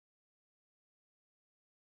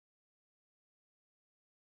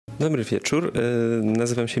Dobry wieczór.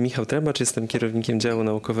 Nazywam się Michał Trębacz, jestem kierownikiem działu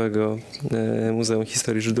naukowego Muzeum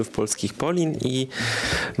Historii Żydów Polskich POLIN i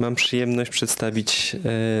mam przyjemność przedstawić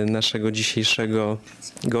naszego dzisiejszego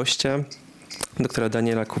gościa, doktora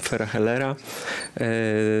Daniela Kupferta Hellera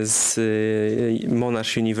z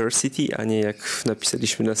Monash University, a nie jak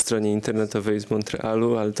napisaliśmy na stronie internetowej z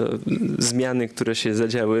Montrealu, ale to zmiany, które się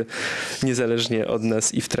zadziały niezależnie od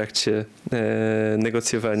nas i w trakcie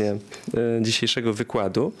negocjowania dzisiejszego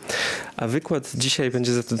wykładu. A wykład dzisiaj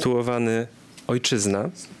będzie zatytułowany Ojczyzna.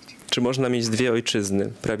 Czy można mieć dwie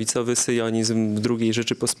ojczyzny? Prawicowy syjonizm w II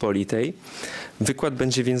Rzeczypospolitej. Wykład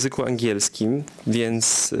będzie w języku angielskim,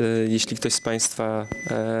 więc jeśli ktoś z Państwa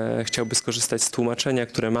chciałby skorzystać z tłumaczenia,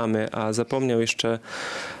 które mamy, a zapomniał jeszcze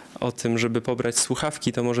o tym, żeby pobrać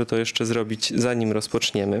słuchawki, to może to jeszcze zrobić, zanim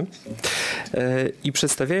rozpoczniemy. I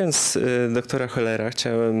przedstawiając doktora Hellera,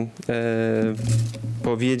 chciałem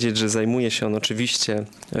powiedzieć, że zajmuje się on oczywiście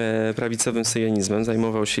prawicowym syjonizmem,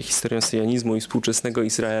 zajmował się historią syjonizmu i współczesnego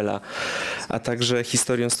Izraela, a także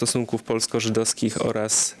historią stosunków polsko-żydowskich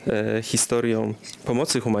oraz historią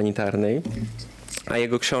pomocy humanitarnej. A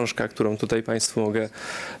jego książka, którą tutaj Państwu mogę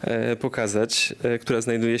pokazać, która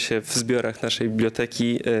znajduje się w zbiorach naszej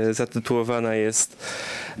biblioteki, zatytułowana jest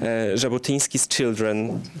Jabotiński's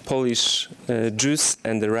Children, Polish Jews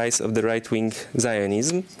and the Rise of the Right-Wing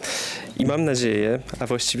Zionism. I mam nadzieję, a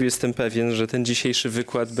właściwie jestem pewien, że ten dzisiejszy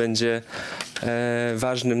wykład będzie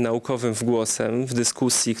ważnym naukowym wgłosem w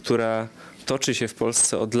dyskusji, która toczy się w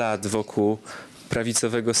Polsce od lat wokół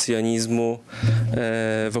prawicowego syjonizmu,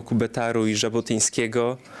 wokół Betaru i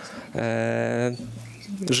Jabotyńskiego.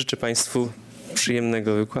 Życzę Państwu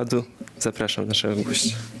przyjemnego wykładu. Zapraszam naszego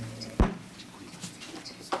gościa.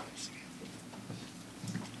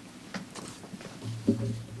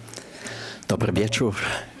 Dobry wieczór.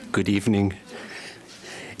 Good evening.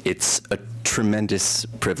 It's a tremendous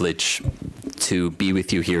privilege to be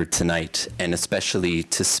with you here tonight, and especially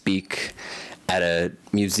to speak at a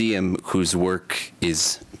museum whose work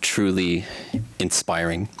is truly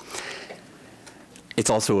inspiring. It's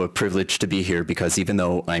also a privilege to be here because even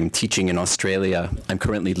though I'm teaching in Australia, I'm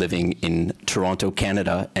currently living in Toronto,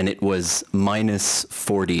 Canada, and it was minus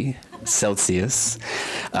 40 Celsius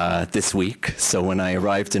this week. So when I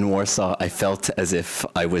arrived in Warsaw, I felt as if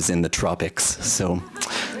I was in the tropics. So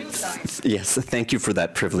yes, thank you for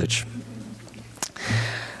that privilege.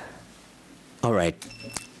 All right.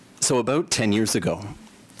 So about 10 years ago,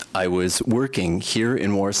 I was working here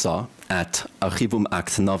in Warsaw at Archivum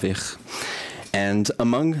Akt Nowych, and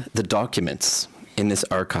among the documents in this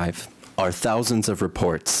archive are thousands of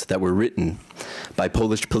reports that were written by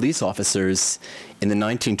Polish police officers in the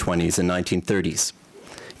 1920s and 1930s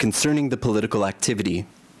concerning the political activity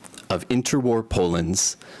of interwar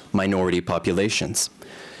Poland's minority populations,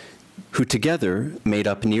 who together made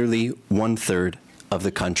up nearly 1/3 of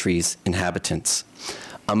the country's inhabitants.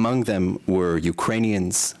 Among them were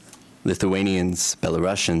Ukrainians, Lithuanians,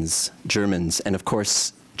 Belarusians, Germans, and of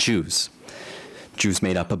course, Jews. Jews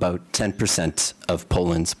made up about 10% of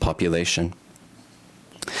Poland's population.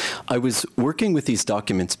 I was working with these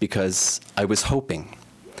documents because I was hoping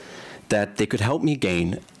that they could help me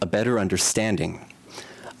gain a better understanding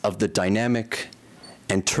of the dynamic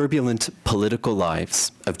and turbulent political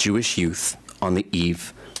lives of Jewish youth on the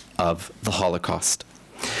eve of the Holocaust.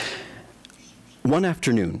 One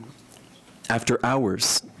afternoon, after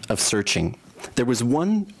hours of searching, there was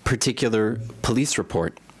one particular police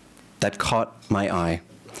report that caught my eye.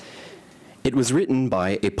 It was written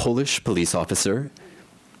by a Polish police officer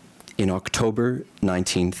in October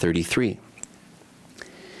 1933.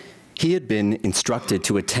 He had been instructed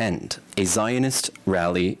to attend a Zionist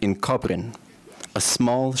rally in Kobryn, a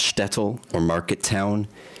small shtetl or market town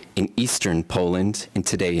in eastern Poland and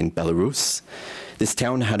today in Belarus. This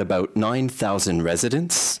town had about 9,000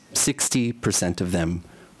 residents. 60% of them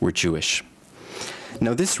were Jewish.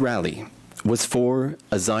 Now this rally was for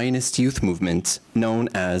a Zionist youth movement known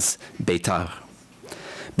as Betar.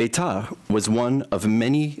 Betar was one of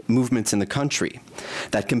many movements in the country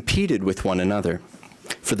that competed with one another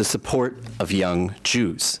for the support of young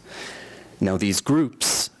Jews. Now these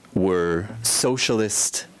groups were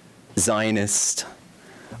socialist, Zionist,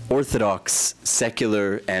 Orthodox,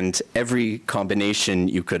 secular, and every combination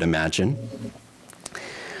you could imagine.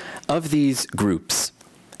 Of these groups,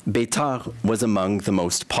 Betar was among the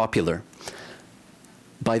most popular.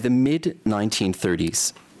 By the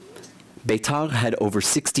mid-1930s, Betar had over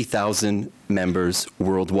 60,000 members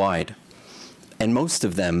worldwide, and most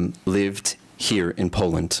of them lived here in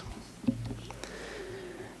Poland.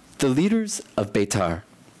 The leaders of Betar,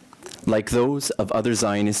 like those of other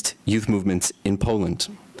Zionist youth movements in Poland,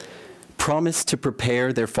 promised to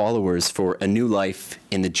prepare their followers for a new life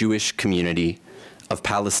in the Jewish community of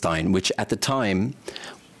Palestine, which at the time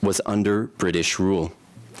was under British rule.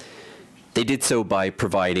 They did so by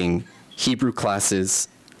providing Hebrew classes,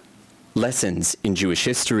 lessons in Jewish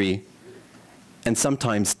history, and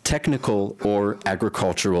sometimes technical or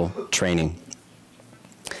agricultural training.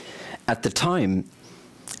 At the time,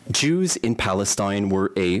 Jews in Palestine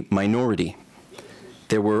were a minority.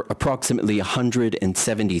 There were approximately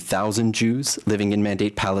 170,000 Jews living in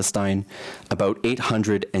Mandate Palestine, about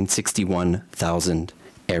 861,000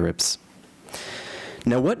 Arabs.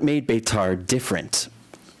 Now, what made Betar different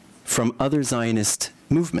from other Zionist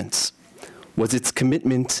movements was its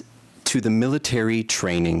commitment to the military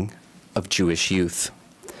training of Jewish youth.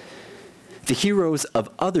 The heroes of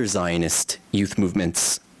other Zionist youth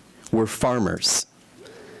movements were farmers.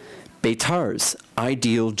 Betar's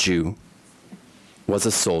ideal Jew was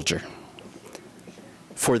a soldier.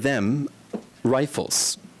 For them,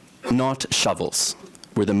 rifles, not shovels,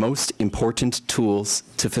 were the most important tools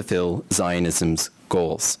to fulfill Zionism's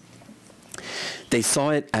goals. They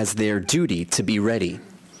saw it as their duty to be ready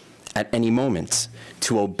at any moment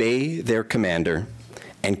to obey their commander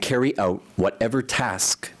and carry out whatever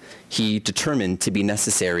task he determined to be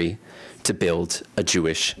necessary to build a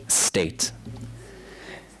Jewish state.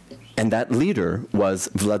 And that leader was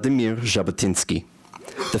Vladimir Jabotinsky,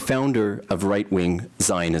 the founder of right-wing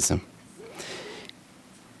Zionism.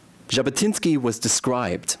 Jabotinsky was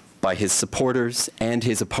described by his supporters and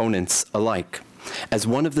his opponents alike as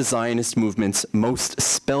one of the Zionist movement's most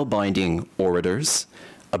spellbinding orators,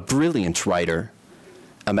 a brilliant writer,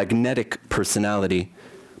 a magnetic personality,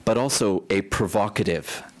 but also a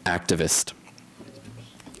provocative activist.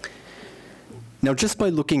 Now, just by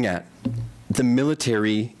looking at the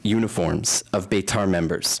military uniforms of Betar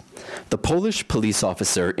members, the Polish police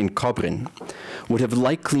officer in Kobrin would have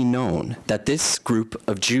likely known that this group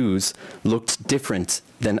of Jews looked different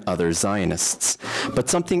than other Zionists, but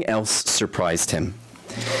something else surprised him.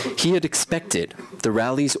 He had expected the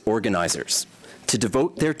rally's organizers to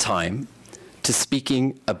devote their time to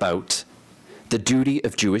speaking about the duty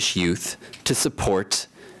of Jewish youth to support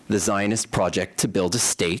the Zionist project to build a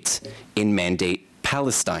state in Mandate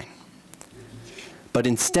Palestine. But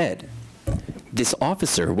instead, this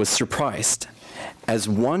officer was surprised as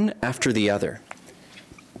one after the other,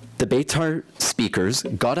 the Betar speakers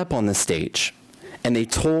got up on the stage and they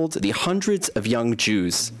told the hundreds of young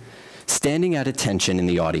Jews standing at attention in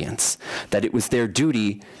the audience that it was their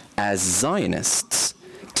duty as Zionists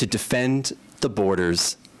to defend the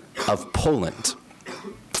borders of Poland.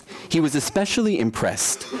 He was especially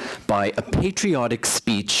impressed by a patriotic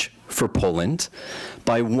speech for Poland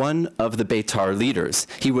by one of the Betar leaders.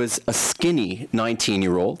 He was a skinny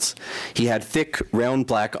 19-year-old. He had thick, round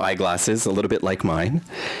black eyeglasses, a little bit like mine,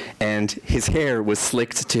 and his hair was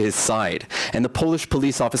slicked to his side. And the Polish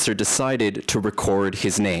police officer decided to record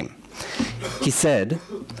his name. He said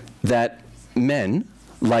that men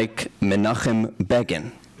like Menachem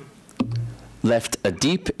Begin left a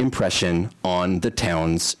deep impression on the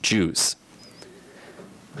town's Jews.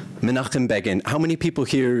 Menachem Begin. How many people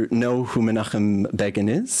here know who Menachem Begin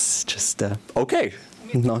is? Just, okay.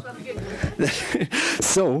 Not.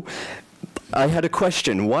 So, I had a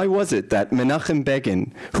question. Why was it that Menachem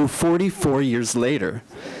Begin, who 44 years later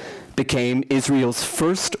became Israel's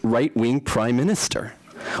first right-wing prime minister,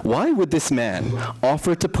 why would this man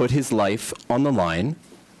offer to put his life on the line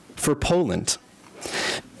for Poland?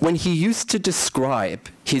 When he used to describe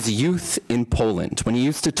his youth in Poland, when he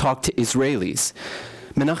used to talk to Israelis,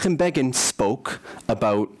 Menachem Begin spoke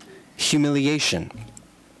about humiliation,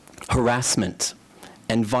 harassment,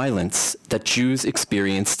 and violence that Jews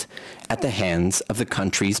experienced at the hands of the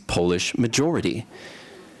country's Polish majority.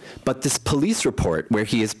 But this police report, where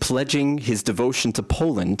he is pledging his devotion to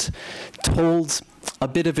Poland, told a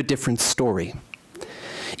bit of a different story.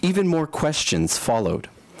 Even more questions followed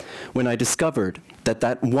when I discovered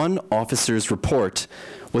that one officer's report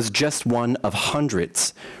was just one of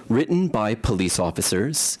hundreds written by police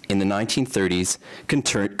officers in the 1930s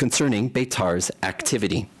concerning Betar's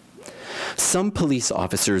activity. Some police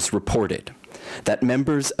officers reported that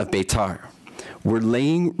members of Betar were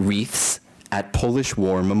laying wreaths at Polish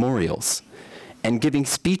war memorials and giving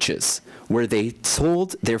speeches where they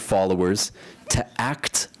told their followers to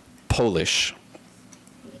act Polish.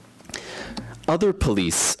 Other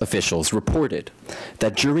police officials reported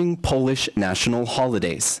that during Polish national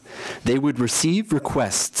holidays, they would receive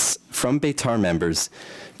requests from Betar members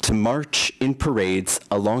to march in parades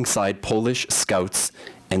alongside Polish scouts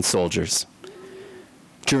and soldiers.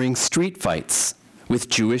 During street fights with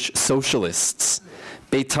Jewish socialists,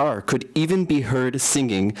 Betar could even be heard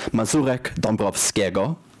singing Mazurek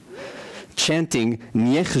Dąbrowskiego, chanting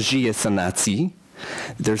Niech żyje sanacji.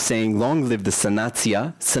 They're saying, long live the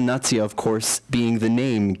Sanacja. Sanacja, of course, being the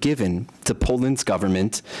name given to Poland's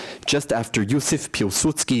government just after Józef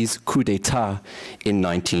Piłsudski's coup d'etat in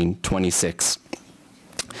 1926.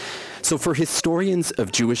 So for historians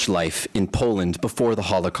of Jewish life in Poland before the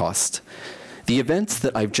Holocaust, the events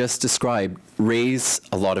that I've just described raise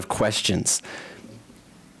a lot of questions.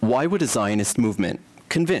 Why would a Zionist movement,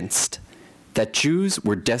 convinced that Jews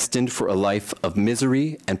were destined for a life of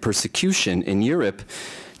misery and persecution in Europe,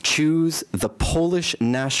 choose the Polish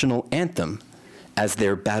national anthem as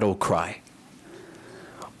their battle cry?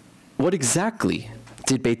 What exactly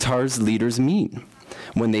did Betar's leaders mean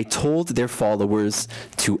when they told their followers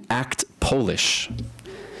to act Polish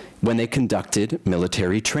when they conducted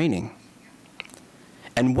military training?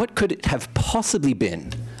 And what could it have possibly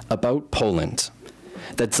been about Poland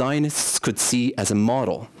that Zionists could see as a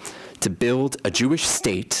model to build a Jewish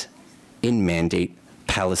state in Mandate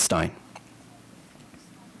Palestine?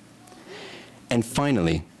 And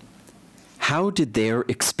finally, how did their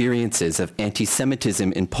experiences of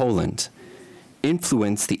anti-Semitism in Poland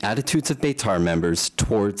influence the attitudes of Betar members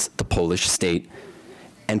towards the Polish state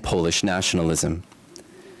and Polish nationalism?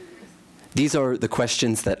 These are the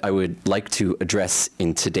questions that I would like to address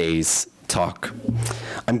in today's talk.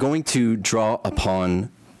 I'm going to draw upon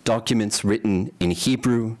documents written in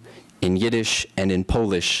Hebrew, in Yiddish, and in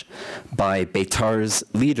Polish by Betar's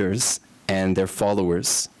leaders and their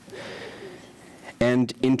followers.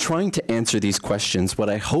 And in trying to answer these questions, what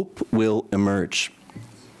I hope will emerge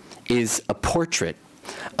is a portrait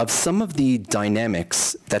of some of the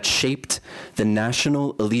dynamics that shaped the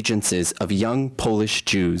national allegiances of young Polish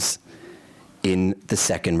Jews in the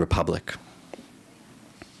Second Republic.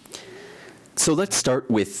 So let's start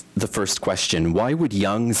with the first question. Why would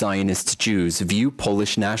young Zionist Jews view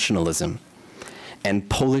Polish nationalism and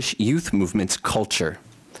Polish youth movement's culture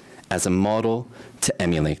as a model to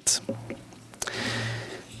emulate?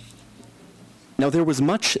 Now, there was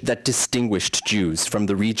much that distinguished Jews from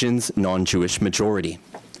the region's non-Jewish majority.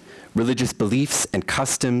 Religious beliefs and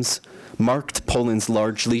customs marked Poland's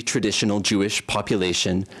largely traditional Jewish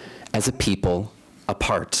population as a people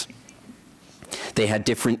apart. They had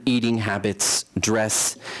different eating habits,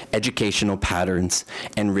 dress, educational patterns,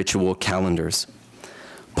 and ritual calendars.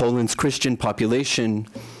 Poland's Christian population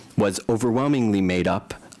was overwhelmingly made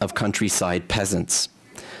up of countryside peasants.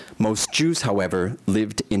 Most Jews, however,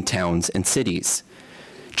 lived in towns and cities,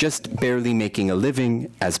 just barely making a living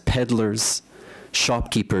as peddlers,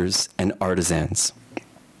 shopkeepers, and artisans.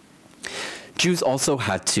 Jews also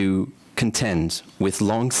had to contend with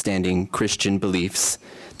long-standing Christian beliefs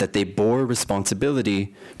that they bore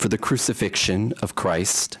responsibility for the crucifixion of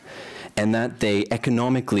Christ and that they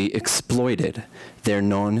economically exploited their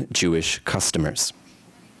non-Jewish customers.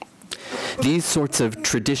 These sorts of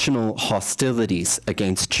traditional hostilities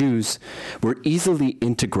against Jews were easily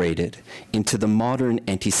integrated into the modern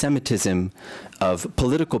anti-Semitism of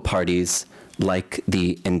political parties like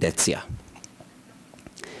the Endecja.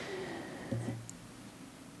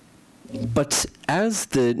 But as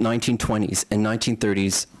the 1920s and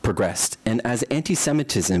 1930s progressed, and as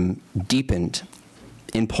anti-Semitism deepened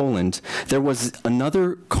in Poland, there was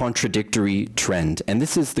another contradictory trend, and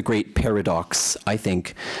this is the great paradox, I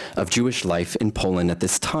think, of Jewish life in Poland at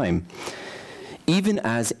this time. Even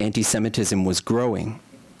as anti-Semitism was growing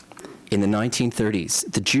in the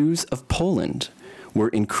 1930s, the Jews of Poland were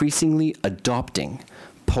increasingly adopting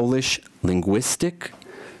Polish linguistic,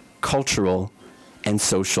 cultural, and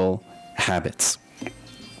social habits.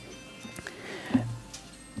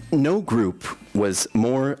 No group was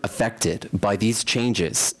more affected by these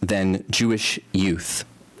changes than Jewish youth.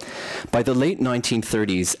 By the late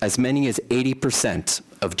 1930s, as many as 80%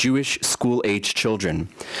 of Jewish school-age children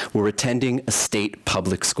were attending a state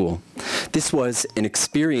public school. This was an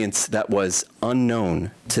experience that was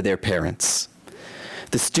unknown to their parents.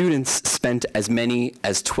 The students spent as many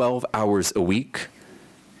as 12 hours a week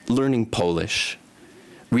learning Polish,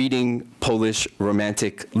 reading Polish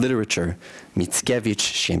Romantic literature,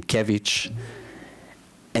 Mickiewicz, Sienkiewicz,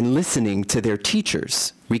 and listening to their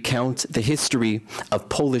teachers recount the history of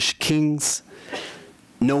Polish kings,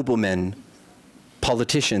 noblemen,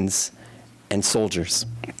 politicians, and soldiers.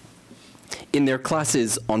 In their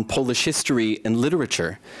classes on Polish history and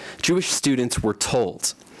literature, Jewish students were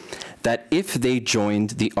told that if they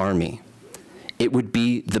joined the army, it would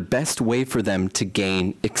be the best way for them to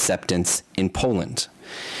gain acceptance in Poland.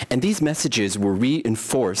 And these messages were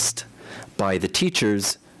reinforced by the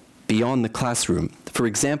teachers beyond the classroom. For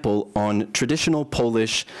example, on traditional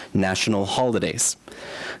Polish national holidays,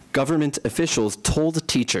 government officials told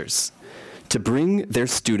teachers to bring their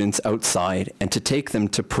students outside and to take them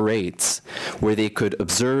to parades where they could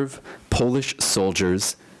observe Polish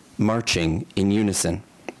soldiers marching in unison.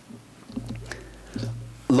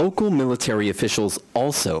 Local military officials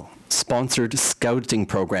also sponsored scouting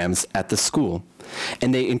programs at the school,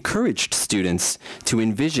 and they encouraged students to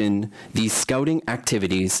envision these scouting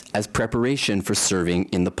activities as preparation for serving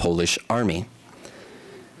in the Polish army.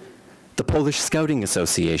 The Polish Scouting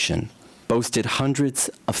Association boasted hundreds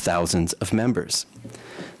of thousands of members.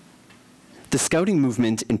 The scouting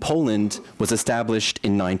movement in Poland was established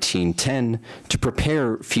in 1910 to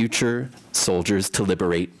prepare future soldiers to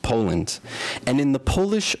liberate Poland. And in the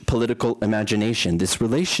Polish political imagination, this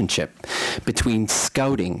relationship between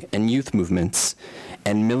scouting and youth movements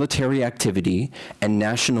and military activity and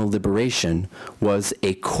national liberation was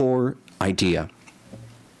a core idea.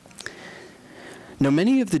 Now,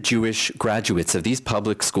 many of the Jewish graduates of these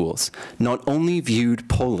public schools not only viewed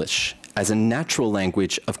Polish as a natural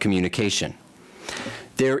language of communication,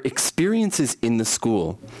 their experiences in the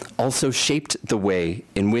school also shaped the way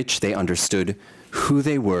in which they understood who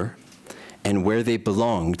they were and where they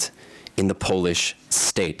belonged in the Polish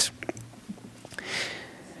state.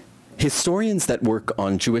 Historians that work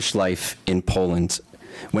on Jewish life in Poland,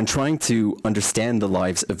 when trying to understand the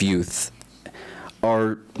lives of youth,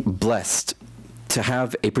 are blessed to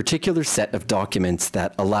have a particular set of documents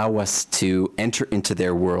that allow us to enter into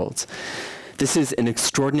their world. This is an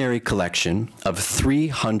extraordinary collection of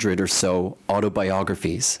 300 or so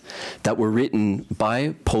autobiographies that were written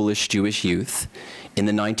by Polish Jewish youth in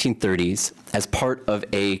the 1930s as part of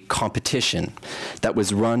a competition that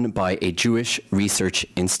was run by a Jewish research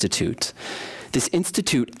institute. This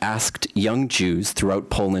institute asked young Jews throughout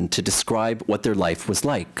Poland to describe what their life was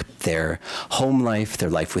like, their home life,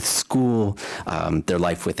 their life with school, their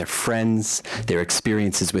life with their friends, their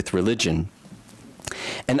experiences with religion.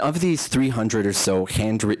 And of these 300 or so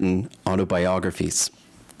handwritten autobiographies,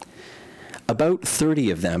 about 30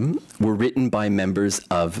 of them were written by members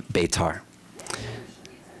of Betar.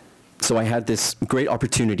 So I had this great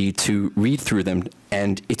opportunity to read through them,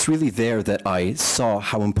 and it's really there that I saw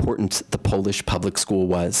how important the Polish public school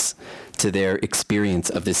was to their experience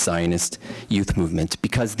of this Zionist youth movement,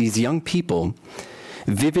 because these young people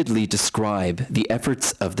vividly describe the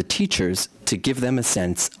efforts of the teachers to give them a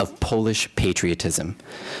sense of Polish patriotism,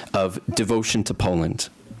 of devotion to Poland.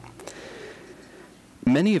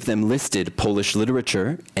 Many of them listed Polish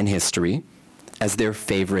literature and history as their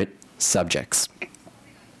favorite subjects.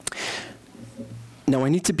 Now, I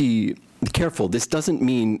need to be careful. This doesn't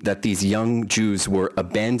mean that these young Jews were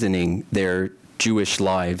abandoning their Jewish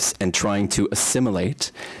lives and trying to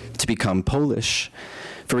assimilate to become Polish.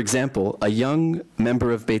 For example, a young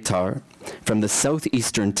member of Betar from the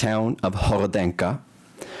southeastern town of Horodenka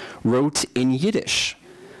wrote in Yiddish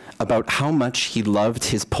about how much he loved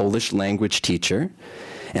his Polish language teacher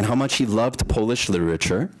and how much he loved Polish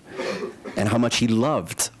literature and how much he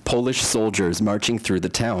loved Polish soldiers marching through the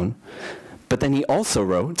town. But then he also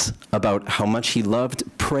wrote about how much he loved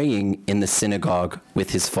praying in the synagogue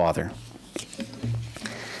with his father.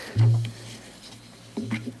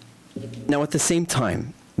 Now, at the same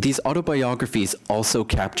time, these autobiographies also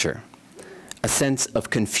capture a sense of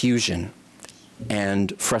confusion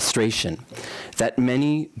and frustration that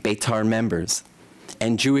many Betar members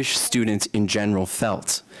and Jewish students in general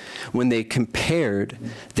felt when they compared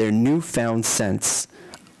their newfound sense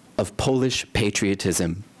of Polish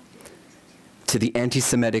patriotism to the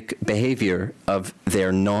anti-Semitic behavior of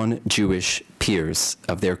their non-Jewish peers,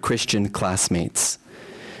 of their Christian classmates.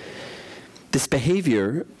 This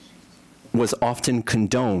behavior was often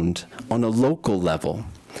condoned on a local level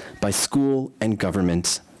by school and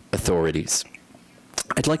government authorities.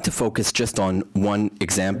 I'd like to focus just on one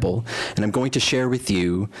example, and I'm going to share with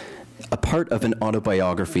you a part of an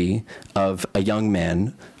autobiography of a young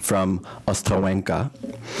man from Ostrołęka.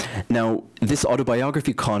 Now, this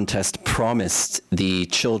autobiography contest promised the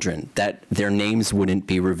children that their names wouldn't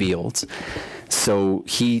be revealed. So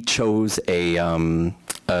he chose a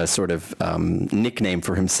sort of nickname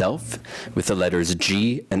for himself with the letters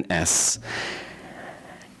G and S.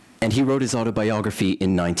 And he wrote his autobiography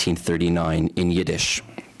in 1939 in Yiddish.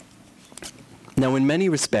 Now, in many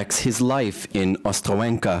respects, his life in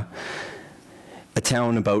Ostrołęka, a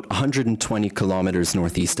town about 120 kilometers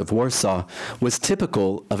northeast of Warsaw, was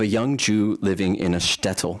typical of a young Jew living in a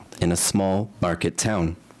shtetl, in a small market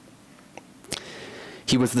town.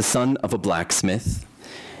 He was the son of a blacksmith,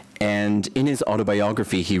 and in his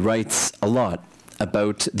autobiography, he writes a lot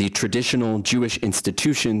about the traditional Jewish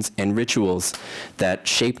institutions and rituals that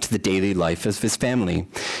shaped the daily life of his family.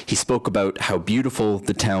 He spoke about how beautiful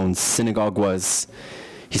the town's synagogue was.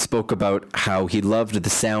 He spoke about how he loved the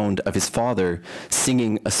sound of his father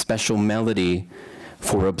singing a special melody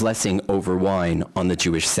for a blessing over wine on the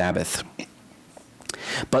Jewish Sabbath.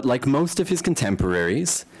 But like most of his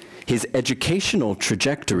contemporaries, his educational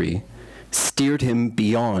trajectory steered him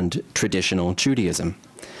beyond traditional Judaism.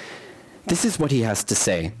 This is what he has to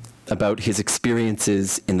say about his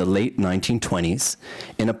experiences in the late 1920s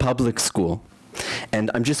in a public school. And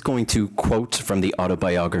I'm just going to quote from the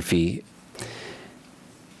autobiography.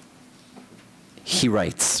 He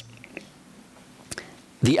writes,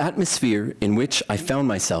 "The atmosphere in which I found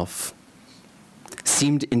myself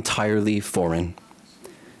seemed entirely foreign.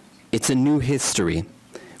 It's a new history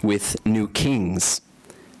with new kings,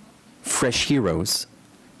 fresh heroes,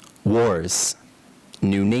 wars,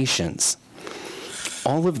 new nations.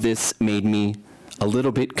 All of this made me a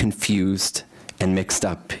little bit confused and mixed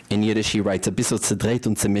up." In Yiddish, he writes, "a bissel zerdreht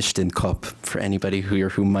und zermischt den Kopf," for anybody here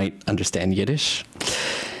who might understand Yiddish.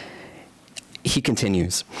 He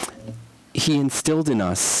continues, "He instilled in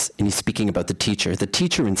us," and he's speaking about the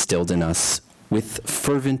teacher instilled in us with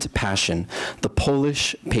fervent passion the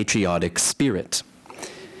Polish patriotic spirit.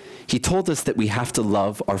 He told us that we have to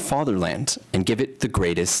love our fatherland and give it the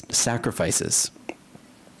greatest sacrifices.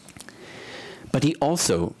 But he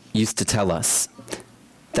also used to tell us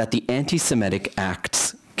that the anti-Semitic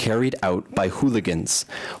acts carried out by hooligans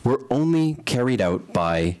were only carried out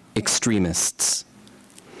by extremists.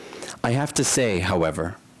 I have to say,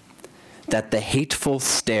 however, that the hateful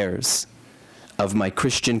stares of my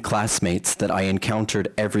Christian classmates that I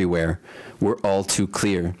encountered everywhere were all too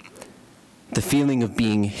clear. The feeling of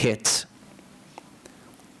being hit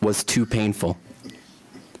was too painful.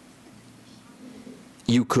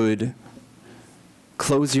 You could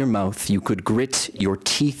close your mouth, you could grit your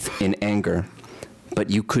teeth in anger, but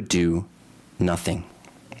you could do nothing."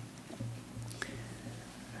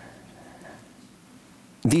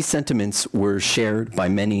 These sentiments were shared by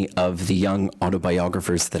many of the young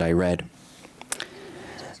autobiographers that I read.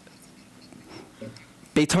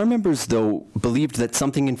 Betar members, though, believed that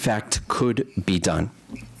something in fact could be done.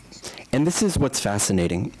 And this is what's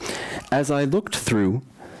fascinating. As I looked through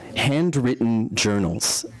handwritten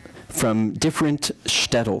journals from different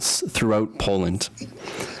shtetls throughout Poland,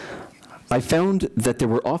 I found that there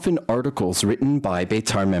were often articles written by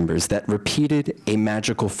Betar members that repeated a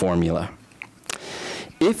magical formula.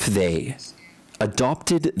 If they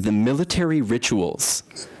adopted the military rituals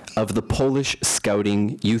of the Polish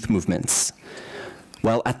scouting youth movements,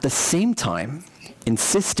 while at the same time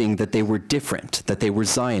insisting that they were different, that they were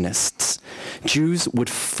Zionists, Jews would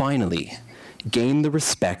finally gain the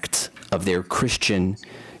respect of their Christian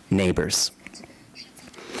neighbors.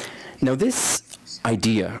 Now, this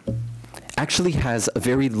idea actually has a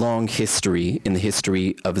very long history in the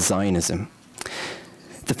history of Zionism.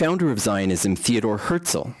 The founder of Zionism, Theodor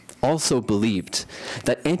Herzl, also believed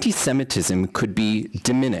that anti-Semitism could be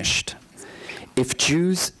diminished if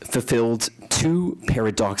Jews fulfilled two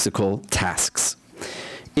paradoxical tasks.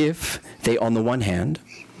 If they, on the one hand,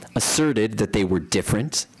 asserted that they were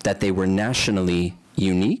different, that they were nationally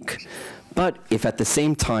unique, but if at the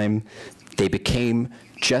same time they became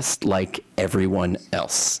just like everyone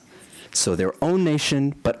else. So their own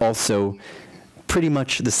nation, but also pretty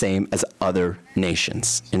much the same as other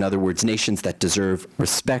nations. In other words, nations that deserve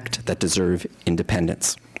respect, that deserve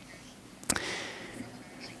independence.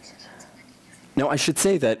 Now, I should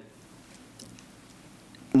say that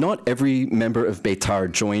not every member of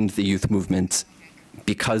Betar joined the youth movement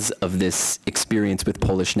because of this experience with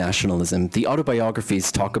Polish nationalism. The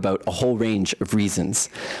autobiographies talk about a whole range of reasons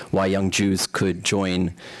why young Jews could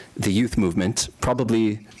join the youth movement.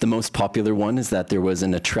 Probably the most popular one is that there was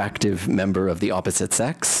an attractive member of the opposite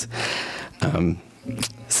sex.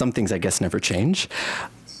 Some things, I guess, never change.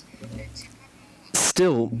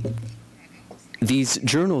 Still, these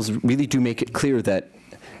journals really do make it clear that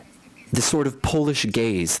the sort of Polish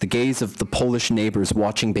gaze, the gaze of the Polish neighbors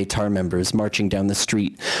watching Betar members marching down the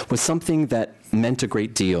street, was something that meant a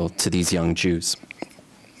great deal to these young Jews.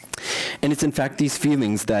 And it's in fact these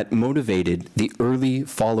feelings that motivated the early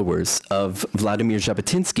followers of Władimir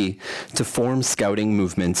Jabotyński to form scouting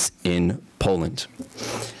movements in Poland.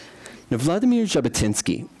 Now, Władimir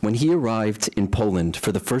Jabotyński, when he arrived in Poland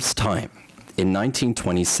for the first time in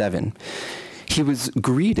 1927, he was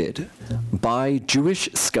greeted by Jewish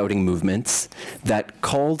scouting movements that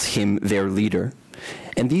called him their leader,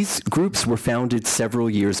 and these groups were founded several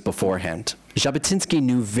years beforehand. Jabotyński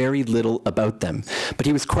knew very little about them, but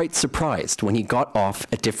he was quite surprised when he got off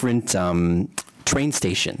at different train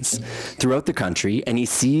stations throughout the country, and he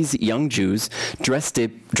sees young Jews dressed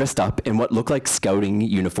up in what look like scouting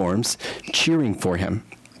uniforms, cheering for him.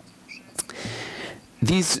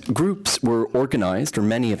 These groups were organized, or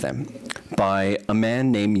many of them, by a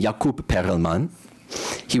man named Jakub Perelman.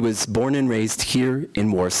 He was born and raised here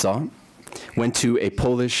in Warsaw, went to a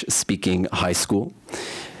Polish-speaking high school,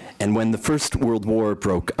 and when the First World War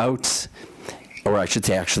broke out, or I should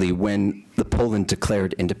say actually when Poland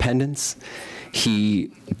declared independence,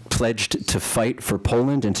 he pledged to fight for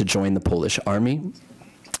Poland and to join the Polish army.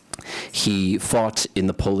 He fought in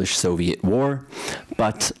the Polish-Soviet War,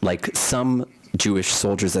 but like some Jewish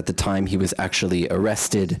soldiers at the time, he was actually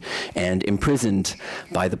arrested and imprisoned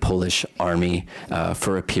by the Polish army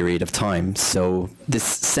for a period of time. So this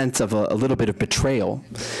sense of a little bit of betrayal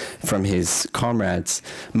from his comrades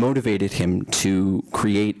motivated him to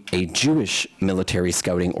create a Jewish military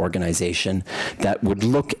scouting organization that would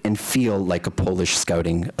look and feel like a Polish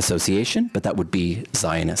scouting association, but that would be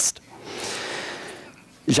Zionist.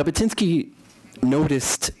 Jabotinsky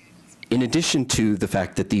noticed, in addition to the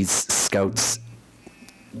fact that these scouts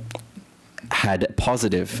had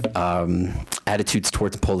positive attitudes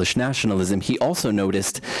towards Polish nationalism, he also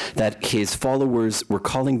noticed that his followers were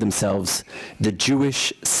calling themselves the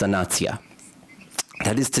Jewish Sanacja.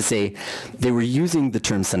 That is to say, they were using the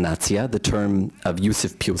term Sanacja, the term of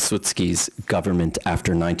Józef Piłsudski's government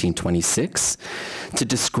after 1926, to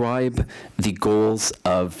describe the goals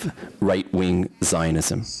of right-wing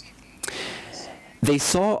Zionism. They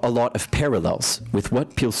saw a lot of parallels with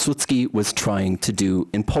what Piłsudski was trying to do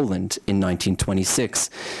in Poland in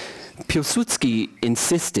 1926. Piłsudski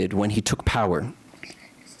insisted, when he took power,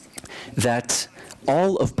 that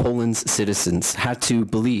all of Poland's citizens had to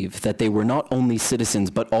believe that they were not only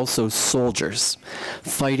citizens but also soldiers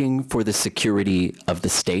fighting for the security of the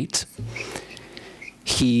state.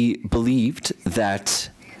 He believed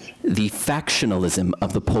that the factionalism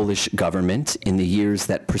of the Polish government in the years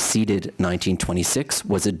that preceded 1926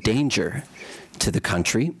 was a danger to the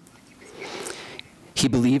country. He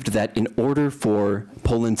believed that in order for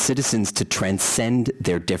Poland's citizens to transcend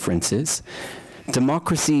their differences,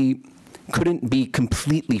 democracy couldn't be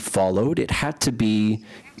completely followed. It had to be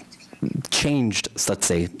changed, let's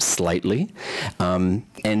say, slightly,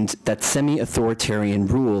 and that semi-authoritarian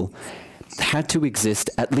rule had to exist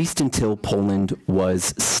at least until Poland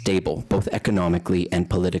was stable, both economically and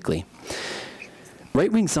politically.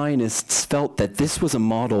 Right-wing Zionists felt that this was a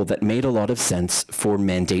model that made a lot of sense for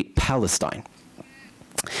Mandate Palestine.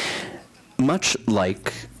 Much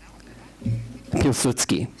like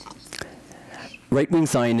Piłsudski, right-wing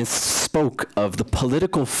Zionists spoke of the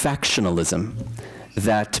political factionalism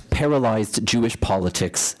that paralyzed Jewish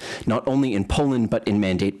politics, not only in Poland, but in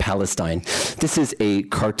Mandate Palestine. This is a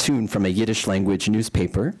cartoon from a Yiddish language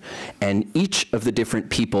newspaper, and each of the different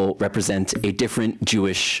people represent a different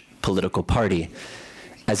Jewish political party.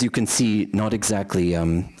 As you can see, not exactly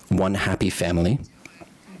one happy family.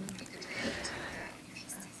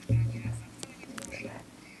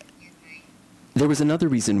 There was another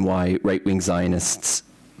reason why right-wing Zionists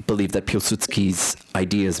believed that Piłsudski's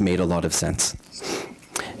ideas made a lot of sense.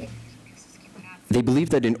 They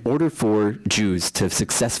believed that in order for Jews to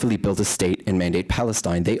successfully build a state in Mandate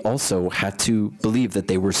Palestine, they also had to believe that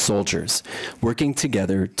they were soldiers working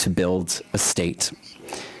together to build a state.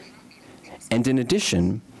 And in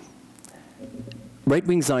addition,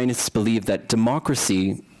 right-wing Zionists believed that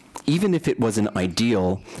democracy, even if it was an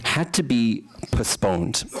ideal, had to be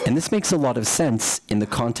postponed. And this makes a lot of sense in the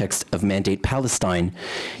context of Mandate Palestine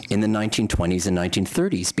in the 1920s and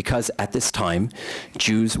 1930s, because at this time,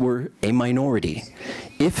 Jews were a minority.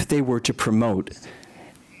 If they were to promote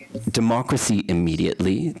democracy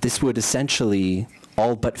immediately, this would essentially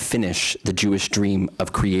all but finish the Jewish dream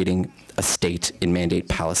of creating a state in Mandate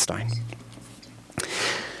Palestine.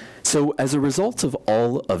 So as a result of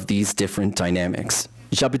all of these different dynamics,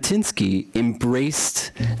 Jabotinsky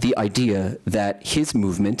embraced the idea that his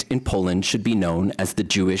movement in Poland should be known as the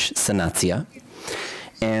Jewish Sanacja,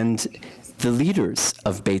 and the leaders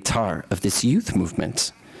of Betar, of this youth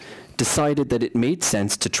movement, decided that it made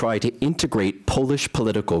sense to try to integrate Polish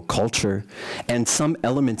political culture and some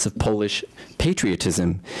elements of Polish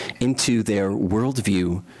patriotism into their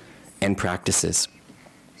worldview and practices.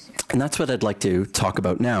 And that's what I'd like to talk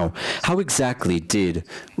about now. How exactly did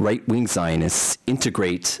right-wing Zionists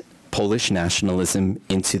integrate Polish nationalism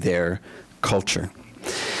into their culture?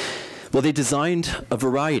 Well, they designed a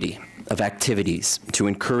variety of activities to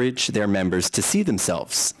encourage their members to see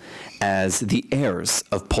themselves as the heirs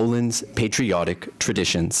of Poland's patriotic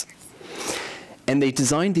traditions. And they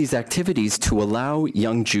designed these activities to allow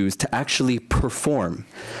young Jews to actually perform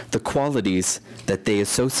the qualities that they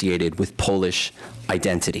associated with Polish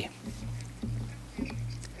identity.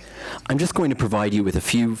 I'm just going to provide you with a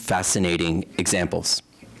few fascinating examples.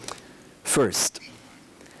 First,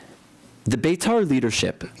 the Betar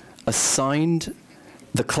leadership assigned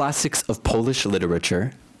the classics of Polish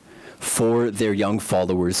literature for their young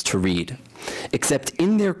followers to read. Except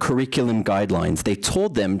in their curriculum guidelines, they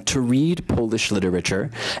told them to read Polish literature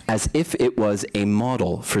as if it was a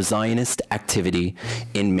model for Zionist activity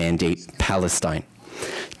in Mandate Palestine.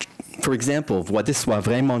 For example, Władysław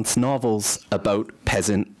Remont's novels about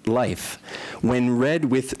peasant life, when read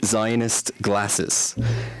with Zionist glasses,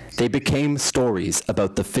 they became stories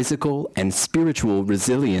about the physical and spiritual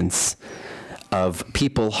resilience of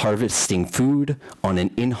people harvesting food on an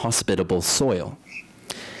inhospitable soil.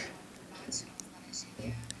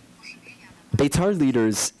 Betar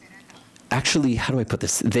leaders actually, how do I put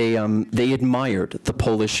this? They admired the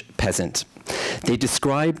Polish peasant. They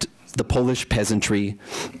described the Polish peasantry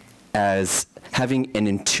as having an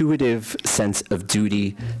intuitive sense of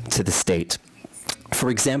duty to the state. For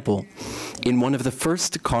example, in one of the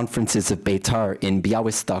first conferences of Betar in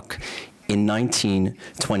Białystok in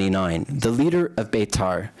 1929, the leader of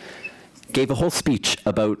Betar gave a whole speech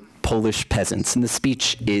about Polish peasants, and the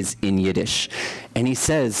speech is in Yiddish. And he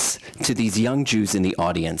says to these young Jews in the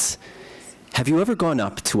audience, have you ever gone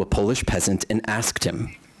up to a Polish peasant and asked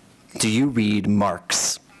him, do you read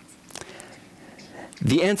Marx?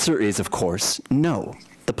 The answer is, of course, no.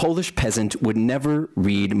 The Polish peasant would never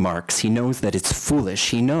read Marx. He knows that it's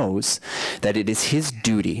foolish. He knows that it is his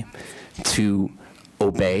duty to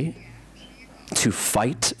obey, to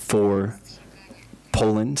fight for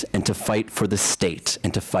Poland, and to fight for the state,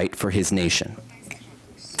 and to fight for his nation.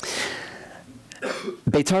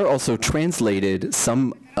 Betar also translated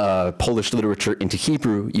some Polish literature into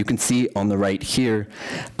Hebrew. You can see on the right here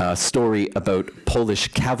a story about Polish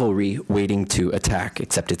cavalry waiting to attack,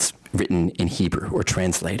 except it's written in Hebrew or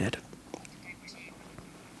translated.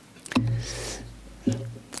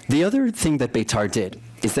 The other thing that Betar did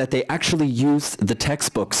is that they actually used the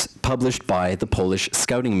textbooks published by the Polish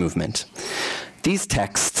Scouting movement. These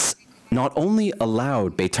texts not only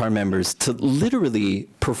allowed Betar members to literally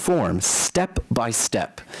perform step by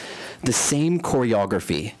step the same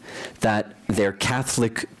choreography that their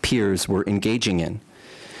Catholic peers were engaging in,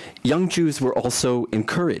 young Jews were also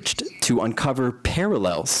encouraged to uncover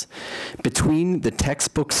parallels between the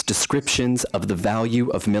textbook's descriptions of the value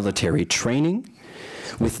of military training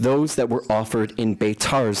with those that were offered in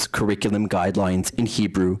Betar's curriculum guidelines in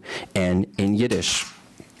Hebrew and in Yiddish.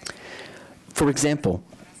 For example,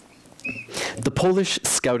 the Polish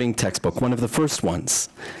scouting textbook, one of the first ones,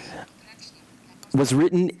 was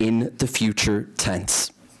written in the future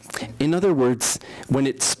tense. In other words, when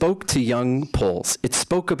it spoke to young Poles, it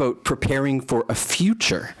spoke about preparing for a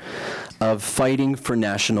future of fighting for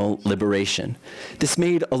national liberation. This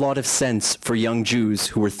made a lot of sense for young Jews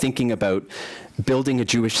who were thinking about building a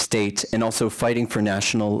Jewish state and also fighting for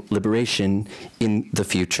national liberation in the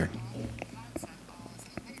future.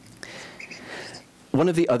 One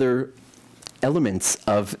of the other elements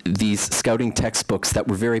of these scouting textbooks that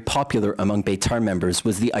were very popular among Betar members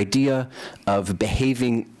was the idea of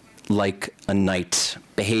behaving like a knight,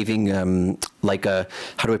 behaving like a,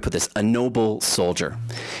 how do I put this, a noble soldier,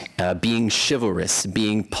 being chivalrous,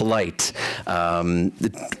 being polite,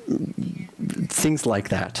 things like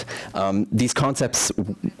that. These concepts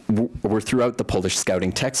were throughout the Polish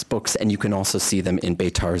scouting textbooks, and you can also see them in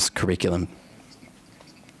Betar's curriculum.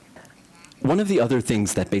 One of the other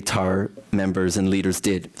things that Betar members and leaders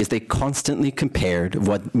did is they constantly compared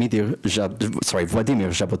Władimir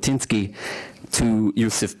Jabotynsky to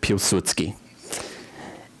Józef Piłsudski.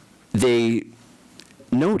 They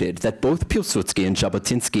noted that both Piłsudski and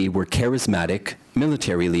Jabotynsky were charismatic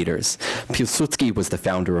military leaders. Piłsudski was the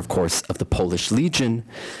founder, of course, of the Polish Legion.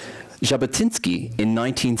 Jabotynsky, in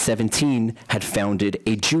 1917, had founded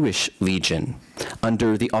a Jewish legion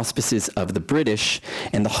under the auspices of the British,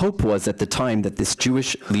 and the hope was at the time that this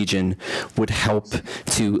Jewish legion would help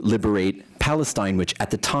to liberate Palestine, which at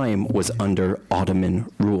the time was under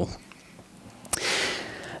Ottoman rule.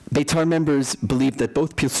 Betar members believed that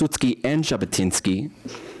both Piłsudski and Jabotynsky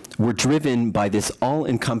were driven by this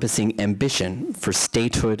all-encompassing ambition for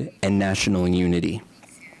statehood and national unity,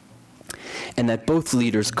 and that both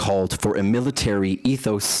leaders called for a military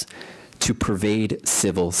ethos to pervade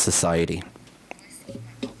civil society.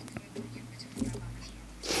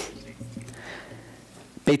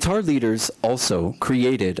 Betar leaders also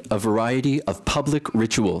created a variety of public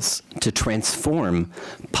rituals to transform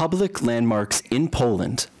public landmarks in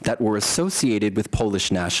Poland that were associated with Polish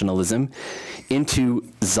nationalism into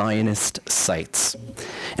Zionist sites.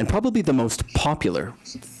 And probably the most popular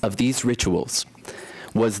of these rituals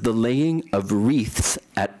was the laying of wreaths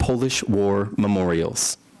at Polish war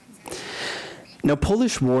memorials. Now,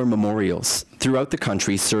 Polish war memorials throughout the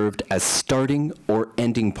country served as starting or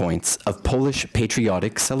ending points of Polish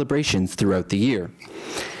patriotic celebrations throughout the year.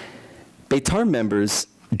 Betar members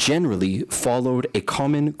generally followed a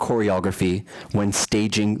common choreography when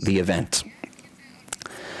staging the event.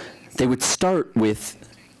 They would start with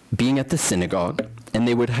being at the synagogue, and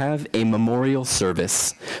they would have a memorial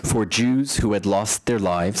service for Jews who had lost their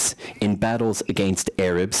lives in battles against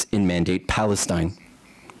Arabs in Mandate Palestine.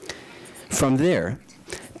 From there,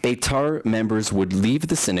 Betar members would leave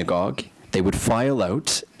the synagogue, they would file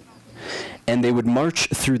out, and they would march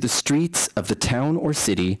through the streets of the town or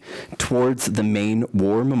city towards the main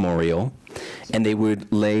war memorial, and they would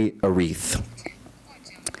lay a wreath.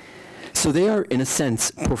 So they are, in a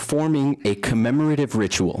sense, performing a commemorative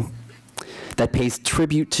ritual that pays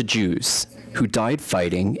tribute to Jews who died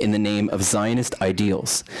fighting in the name of Zionist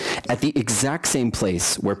ideals at the exact same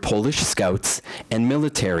place where Polish scouts and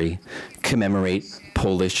military commemorate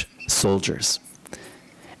Polish soldiers.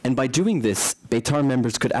 And by doing this, Betar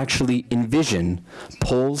members could actually envision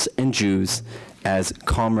Poles and Jews as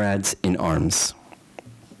comrades in arms.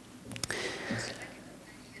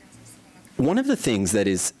 One of the things that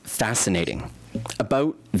is fascinating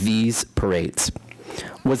about these parades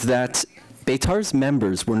was that Betar's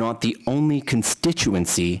members were not the only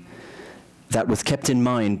constituency that was kept in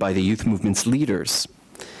mind by the youth movement's leaders.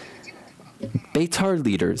 Betar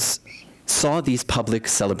leaders saw these public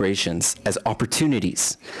celebrations as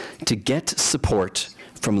opportunities to get support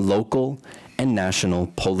from local and national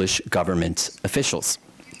Polish government officials.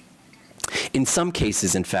 In some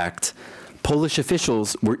cases, in fact, Polish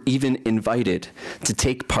officials were even invited to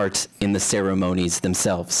take part in the ceremonies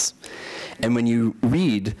themselves. And when you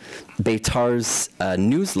read Betar's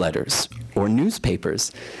newsletters or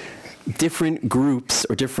newspapers, different groups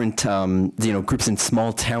or different groups in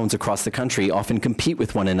small towns across the country often compete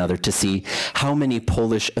with one another to see how many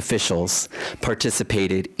Polish officials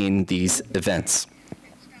participated in these events.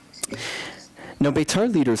 Now,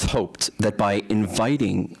 Betar leaders hoped that by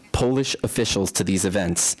inviting Polish officials to these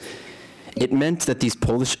events, it meant that these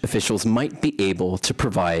Polish officials might be able to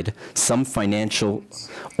provide some financial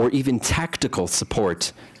or even tactical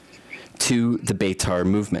support to the Betar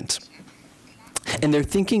movement. And they're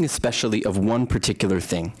thinking especially of one particular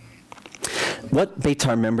thing. What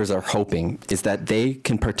Betar members are hoping is that they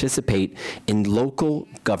can participate in local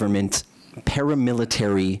government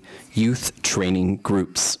paramilitary youth training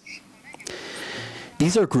groups.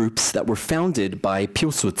 These are groups that were founded by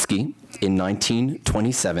Piłsudski in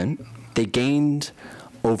 1927. They gained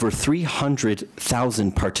over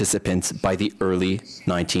 300,000 participants by the early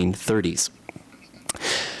 1930s.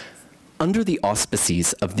 Under the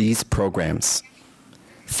auspices of these programs,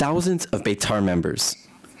 thousands of Betar members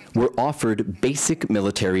were offered basic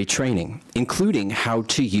military training, including how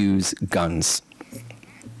to use guns.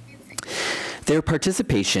 Their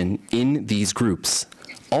participation in these groups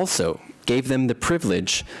also gave them the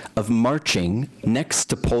privilege of marching next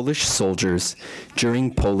to Polish soldiers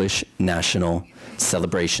during Polish national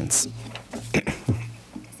celebrations.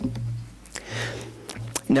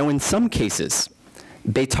 Now, in some cases,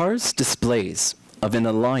 Betar's displays of an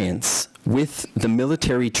alliance with the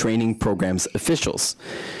military training program's officials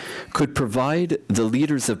could provide the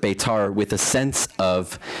leaders of Betar with a sense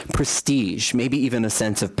of prestige, maybe even a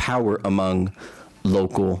sense of power among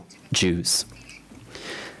local Jews.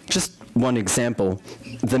 Just one example,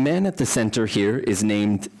 the man at the center here is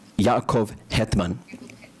named Yakov Hetman.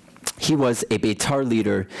 He was a Betar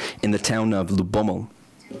leader in the town of Lubomel.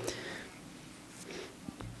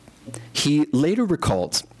 He later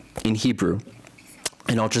recalled in Hebrew,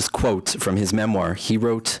 and I'll just quote from his memoir, he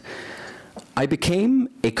wrote, "I became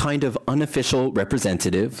a kind of unofficial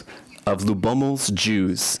representative of Lubomel's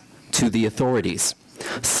Jews to the authorities.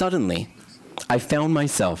 Suddenly, I found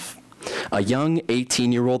myself a young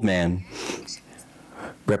 18-year-old man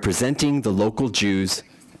representing the local Jews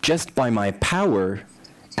just by my power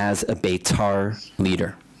as a Betar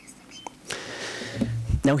leader."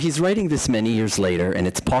 Now, he's writing this many years later, and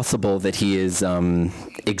it's possible that he is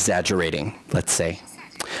exaggerating, let's say.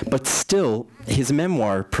 But still, his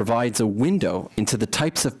memoir provides a window into the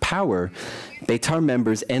types of power Betar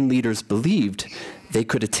members and leaders believed they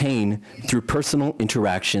could attain through personal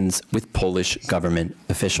interactions with Polish government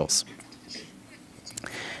officials.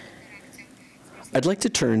 I'd like to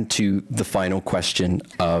turn to the final question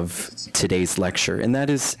of today's lecture, and that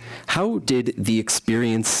is, how did the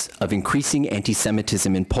experience of increasing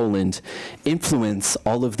anti-Semitism in Poland influence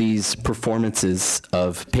all of these performances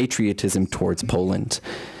of patriotism towards Poland?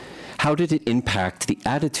 How did it impact the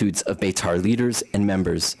attitudes of Betar leaders and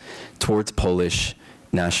members towards Polish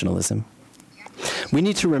nationalism? We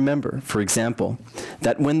need to remember, for example,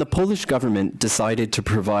 that when the Polish government decided to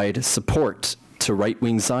provide support to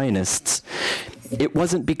right-wing Zionists, it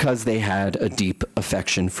wasn't because they had a deep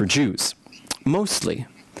affection for Jews. Mostly,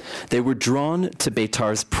 they were drawn to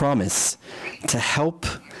Betar's promise to help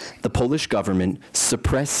the Polish government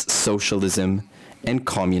suppress socialism and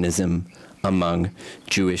communism among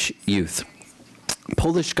Jewish youth.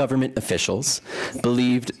 Polish government officials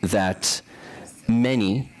believed that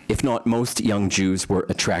many, if not most, young Jews were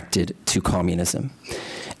attracted to communism.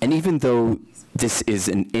 And even though this is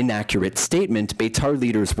an inaccurate statement, Betar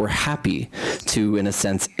leaders were happy to, in a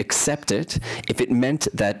sense, accept it if it meant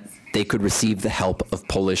that they could receive the help of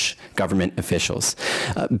Polish government officials.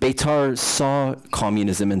 Betar saw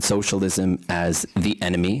communism and socialism as the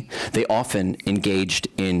enemy. They often engaged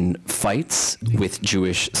in fights with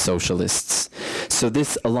Jewish socialists. So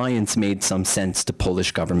this alliance made some sense to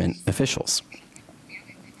Polish government officials.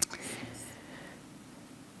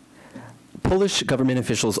 Polish government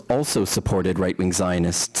officials also supported right-wing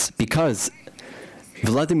Zionists because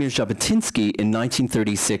Władimir Jabotyński in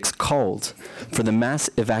 1936 called for the mass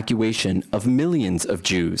evacuation of millions of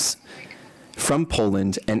Jews from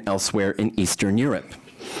Poland and elsewhere in Eastern Europe.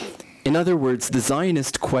 In other words, the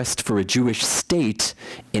Zionist quest for a Jewish state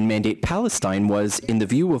in Mandate Palestine was, in the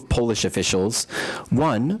view of Polish officials,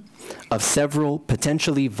 one of several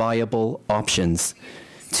potentially viable options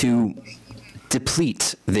to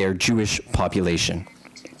deplete their Jewish population.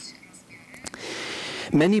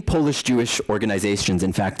 Many Polish Jewish organizations,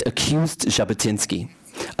 in fact, accused Jabotyński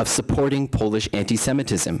of supporting Polish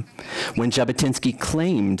anti-Semitism when Jabotyński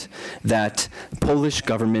claimed that Polish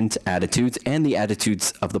government attitudes and the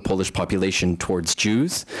attitudes of the Polish population towards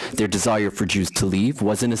Jews, their desire for Jews to leave,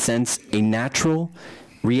 was in a sense a natural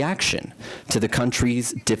reaction to the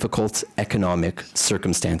country's difficult economic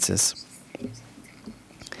circumstances.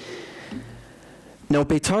 Now,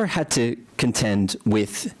 Betar had to contend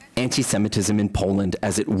with anti-Semitism in Poland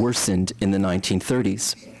as it worsened in the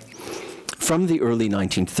 1930s. From the early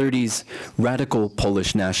 1930s, radical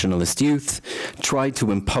Polish nationalist youth tried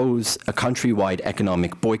to impose a countrywide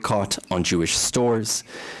economic boycott on Jewish stores.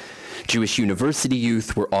 Jewish university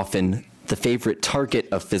youth were often the favorite target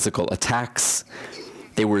of physical attacks.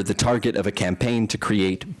 They were the target of a campaign to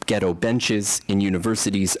create ghetto benches in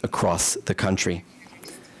universities across the country.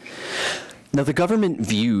 Now, the government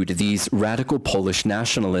viewed these radical Polish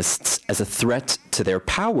nationalists as a threat to their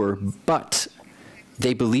power, but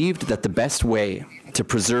they believed that the best way to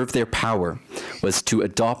preserve their power was to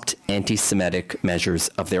adopt anti-Semitic measures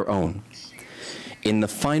of their own. In the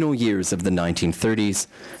final years of the 1930s,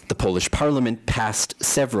 the Polish parliament passed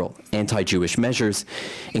several anti-Jewish measures,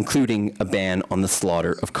 including a ban on the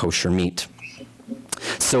slaughter of kosher meat.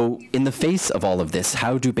 So, in the face of all of this,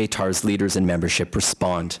 how do Betar's leaders and membership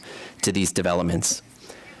respond to these developments?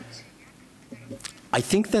 I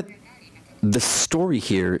think that the story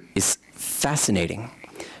here is fascinating,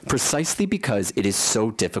 precisely because it is so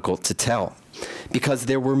difficult to tell, because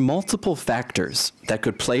there were multiple factors that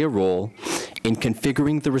could play a role in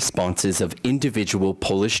configuring the responses of individual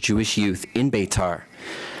Polish Jewish youth in Betar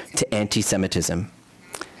to anti-Semitism.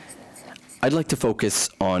 I'd like to focus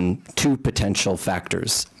on two potential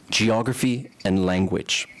factors: geography and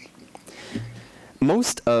language.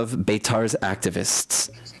 Most of Betar's activists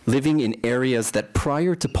living in areas that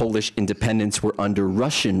prior to Polish independence were under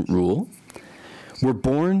Russian rule were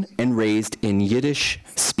born and raised in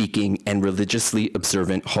Yiddish-speaking and religiously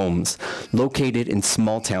observant homes located in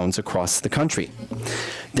small towns across the country.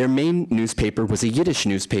 Their main newspaper was a Yiddish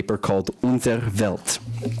newspaper called Unser Welt.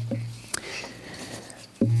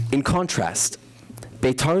 In contrast,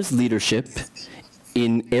 Betar's leadership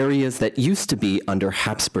in areas that used to be under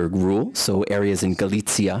Habsburg rule, so areas in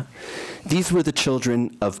Galicia, these were the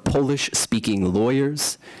children of Polish-speaking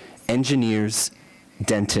lawyers, engineers,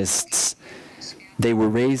 dentists. They were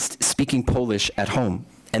raised speaking Polish at home,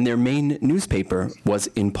 and their main newspaper was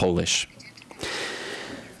in Polish.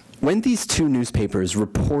 When these two newspapers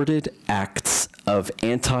reported acts of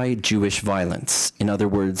anti-Jewish violence, in other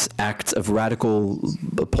words, acts of radical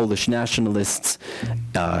Polish nationalists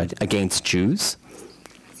against Jews,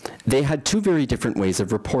 they had two very different ways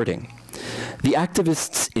of reporting. The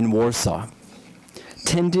activists in Warsaw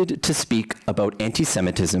tended to speak about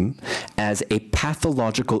anti-Semitism as a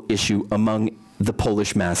pathological issue among the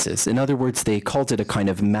Polish masses. In other words, they called it a kind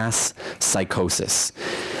of mass psychosis.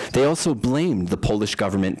 They also blamed the Polish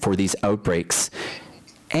government for these outbreaks,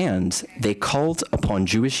 and they called upon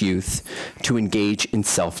Jewish youth to engage in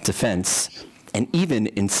self-defense, and even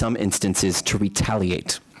in some instances to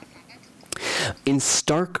retaliate. In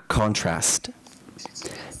stark contrast,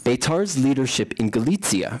 Betar's leadership in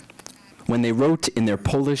Galicia, when they wrote in their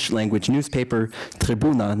Polish language newspaper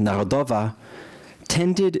Trybuna Narodowa,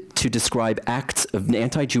 tended to describe acts of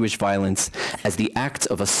anti-Jewish violence as the acts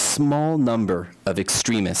of a small number of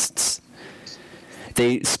extremists.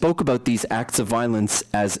 They spoke about these acts of violence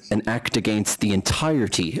as an act against the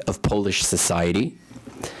entirety of Polish society,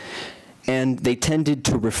 and they tended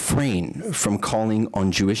to refrain from calling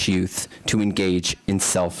on Jewish youth to engage in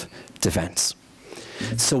self-defense.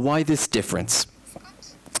 So why this difference?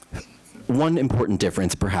 One important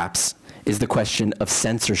difference, perhaps, is the question of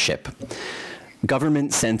censorship.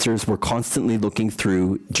 Government censors were constantly looking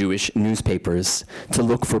through Jewish newspapers to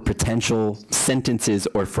look for potential sentences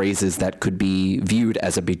or phrases that could be viewed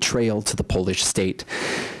as a betrayal to the Polish state.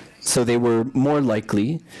 So they were more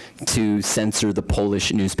likely to censor the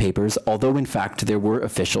Polish newspapers, although in fact there were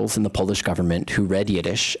officials in the Polish government who read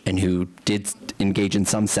Yiddish and who did engage in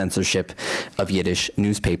some censorship of Yiddish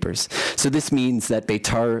newspapers. So this means that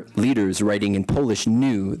Betar leaders writing in Polish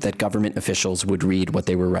knew that government officials would read what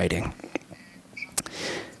they were writing.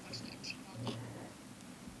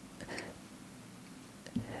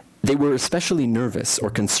 They were especially nervous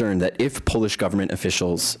or concerned that if Polish government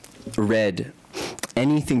officials read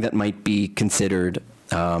anything that might be considered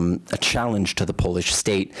a challenge to the Polish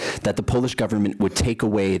state, that the Polish government would take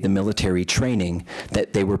away the military training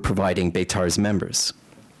that they were providing Betar's members.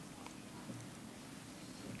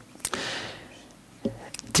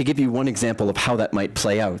 To give you one example of how that might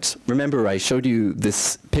play out, remember I showed you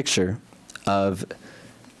this picture of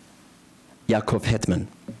Yakov Hetman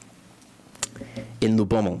in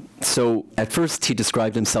Lubomel. So at first he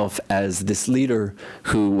described himself as this leader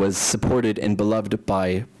who was supported and beloved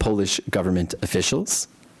by Polish government officials.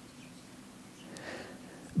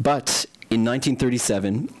 But in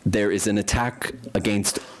 1937, there is an attack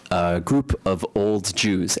against a group of old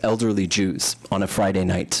Jews, elderly Jews, on a Friday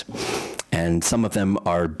night. And some of them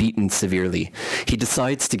are beaten severely. He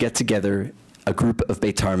decides to get together a group of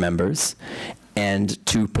Betar members and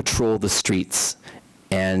to patrol the streets.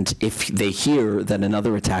 And if they hear that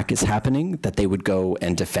another attack is happening, that they would go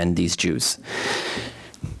and defend these Jews.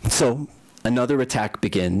 So another attack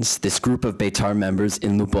begins. This group of Betar members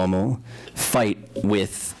in Lubomel fight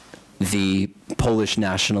with the Polish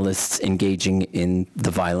nationalists engaging in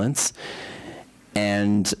the violence.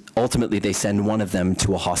 And ultimately, they send one of them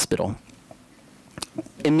to a hospital.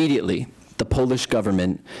 Immediately, the Polish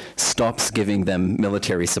government stops giving them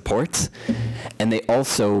military support, and they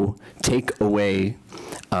also take away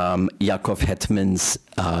Yakov Hetman's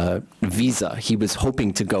visa. He was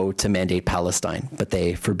hoping to go to Mandate Palestine, but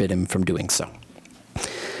they forbid him from doing so.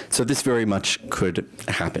 So this very much could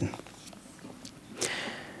happen.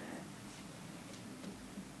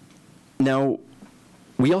 Now,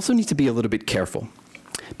 we also need to be a little bit careful,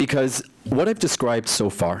 because what I've described so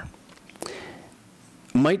far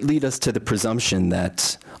might lead us to the presumption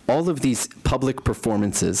that all of these public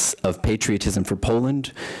performances of patriotism for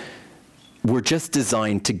Poland were just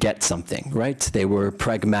designed to get something, right? They were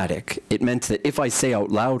pragmatic. It meant that if I say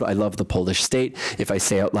out loud, I love the Polish state, if I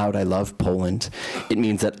say out loud, I love Poland, it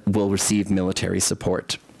means that we'll receive military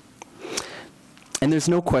support. And there's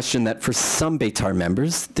no question that for some Betar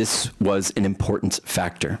members, this was an important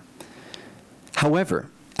factor. However,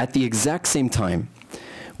 at the exact same time,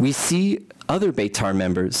 we see other Betar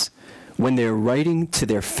members, when they're writing to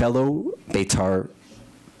their fellow Betar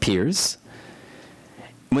peers,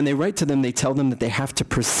 when they write to them, they tell them that they have to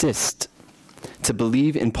persist to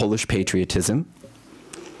believe in Polish patriotism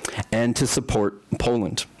and to support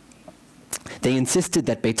Poland. They insisted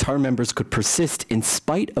that Betar members could persist in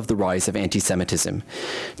spite of the rise of anti-Semitism,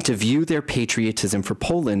 to view their patriotism for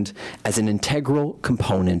Poland as an integral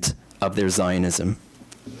component of their Zionism.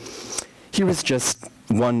 Here is just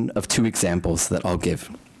one of two examples that I'll give.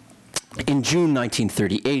 In June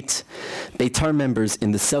 1938, Betar members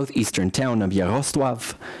in the southeastern town of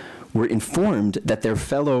Jarosław were informed that their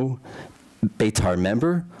fellow Betar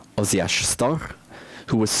member, Oziasz Stoch,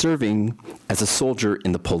 who was serving as a soldier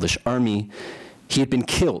in the Polish army, he had been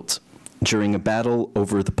killed during a battle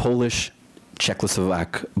over the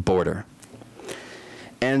Polish-Czechoslovak border.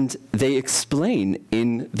 And they explain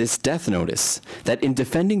in this death notice that in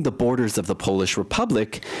defending the borders of the Polish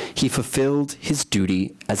Republic, he fulfilled his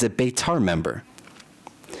duty as a Betar member.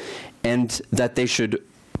 and that they should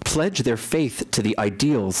pledge their faith to the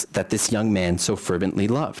ideals that this young man so fervently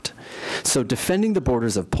loved. So defending the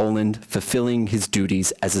borders of Poland, fulfilling his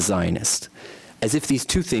duties as a Zionist, as if these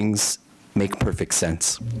two things make perfect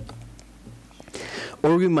sense.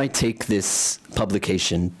 Or we might take this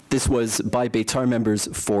publication. This was by Betar members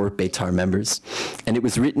for Betar members, and it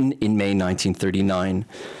was written in May 1939.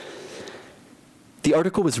 The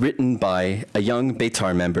article was written by a young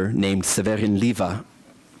Betar member named Severin Liva,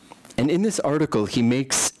 and in this article he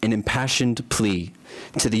makes an impassioned plea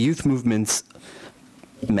to the youth movement's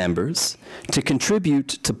members to contribute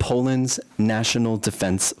to Poland's National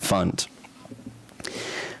Defense Fund.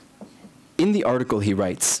 In the article he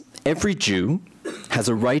writes, "Every Jew has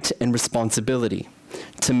a right and responsibility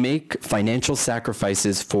to make financial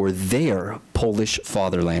sacrifices for their Polish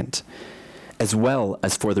fatherland, as well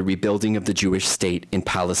as for the rebuilding of the Jewish state in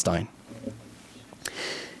Palestine."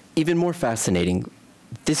 Even more fascinating,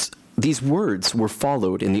 these words were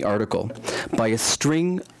followed in the article by a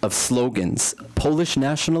string of slogans, Polish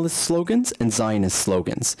nationalist slogans and Zionist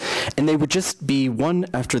slogans, and they would just be one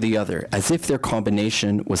after the other, as if their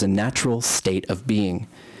combination was a natural state of being,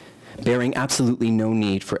 bearing absolutely no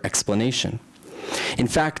need for explanation. In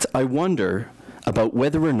fact, I wonder about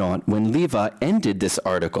whether or not when Liva ended this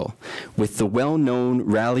article with the well-known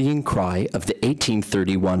rallying cry of the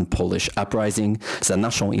 1831 Polish uprising, "Za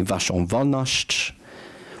naszą i waszą wolność,"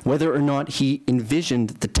 whether or not he envisioned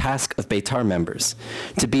the task of Betar members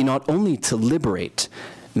to be not only to liberate,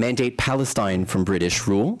 mandate Palestine from British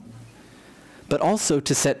rule, but also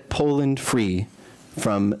to set Poland free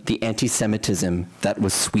from the anti-Semitism that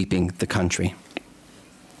was sweeping the country.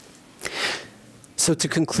 So to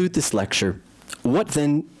conclude this lecture, what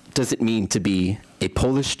then does it mean to be a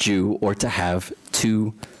Polish Jew or to have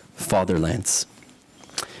two fatherlands?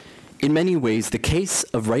 In many ways, the case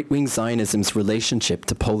of right-wing Zionism's relationship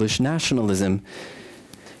to Polish nationalism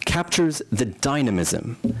captures the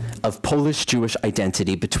dynamism of Polish Jewish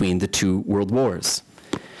identity between the two world wars.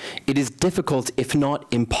 It is difficult, if not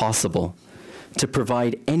impossible, to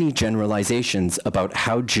provide any generalizations about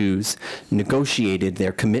how Jews negotiated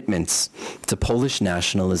their commitments to Polish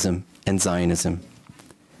nationalism and Zionism.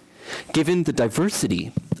 Given the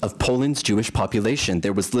diversity of Poland's Jewish population,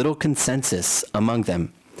 there was little consensus among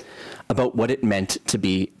them about what it meant to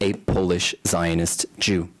be a Polish Zionist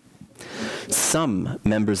Jew. Some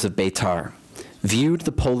members of Betar viewed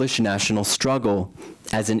the Polish national struggle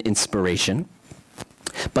as an inspiration,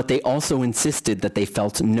 but they also insisted that they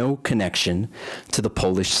felt no connection to the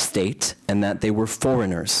Polish state and that they were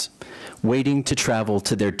foreigners waiting to travel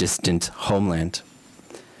to their distant homeland.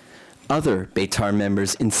 Other Betar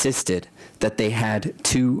members insisted that they had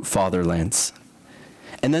two fatherlands.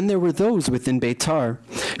 And then there were those within Betar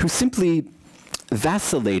who simply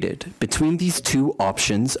vacillated between these two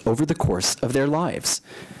options over the course of their lives.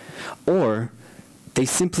 Or they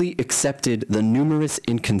simply accepted the numerous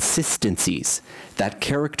inconsistencies that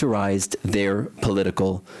characterized their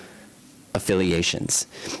political affiliations.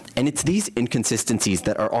 And it's these inconsistencies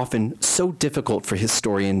that are often so difficult for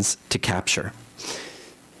historians to capture.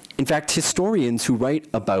 In fact, historians who write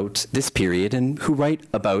about this period and who write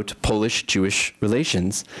about Polish-Jewish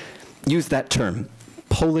relations use that term,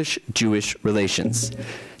 Polish-Jewish relations,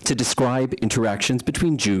 to describe interactions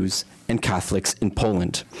between Jews and Catholics in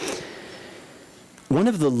Poland. One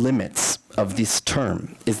of the limits of this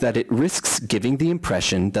term is that it risks giving the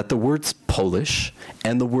impression that the words Polish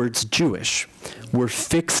and the words Jewish were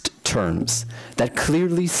fixed terms that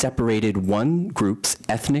clearly separated one group's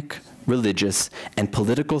ethnic, religious, and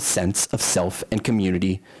political sense of self and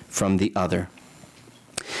community from the other.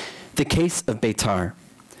 The case of Betar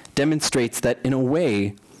demonstrates that, in a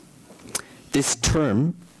way, this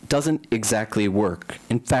term doesn't exactly work.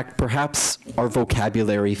 In fact, perhaps our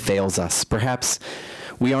vocabulary fails us. Perhaps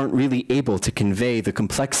we aren't really able to convey the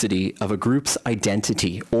complexity of a group's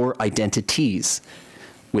identity or identities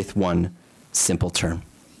with one simple term.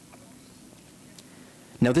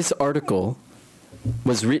 Now, this article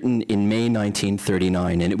was written in May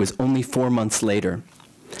 1939, and it was only 4 months later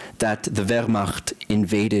that the Wehrmacht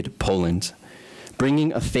invaded Poland,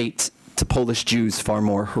 bringing a fate to Polish Jews far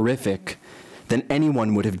more horrific than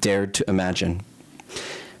anyone would have dared to imagine.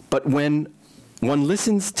 But when one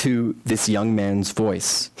listens to this young man's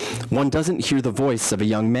voice, one doesn't hear the voice of a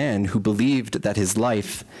young man who believed that his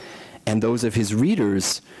life and those of his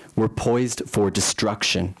readers were poised for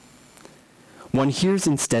destruction. One hears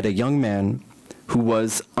instead a young man who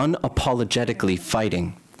was unapologetically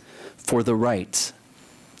fighting for the right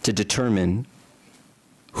to determine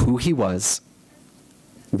who he was,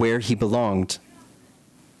 where he belonged,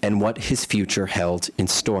 and what his future held in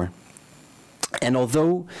store. And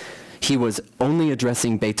although he was only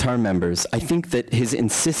addressing Betar members, I think that his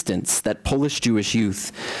insistence that Polish Jewish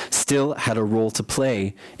youth still had a role to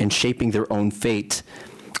play in shaping their own fate,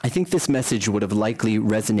 I think this message would have likely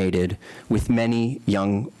resonated with many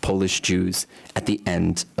young Polish Jews at the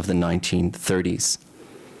end of the 1930s.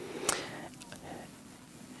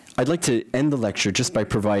 I'd like to end the lecture just by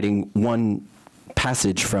providing one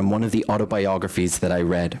passage from one of the autobiographies that I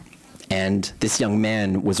read. And this young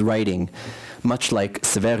man was writing, much like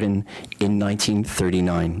Severin in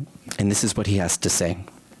 1939. And this is what he has to say.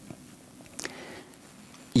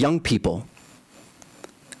 Young people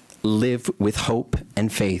live with hope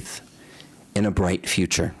and faith in a bright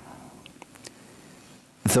future.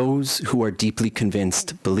 Those who are deeply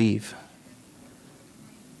convinced believe.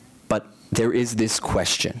 But there is this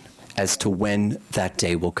question as to when that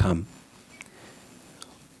day will come.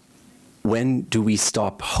 When do we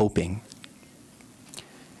stop hoping?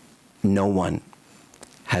 No one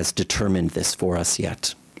has determined this for us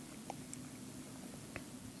yet.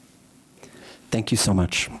 Thank you so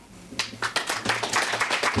much.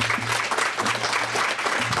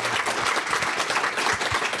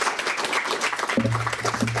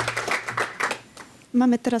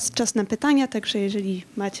 Mamy teraz czas na pytania, także jeżeli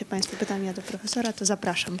macie Państwo pytania do profesora, to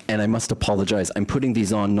zapraszam. And I must apologize. I'm putting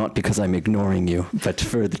these on not because I'm ignoring you, but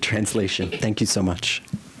for the translation. Thank you so much.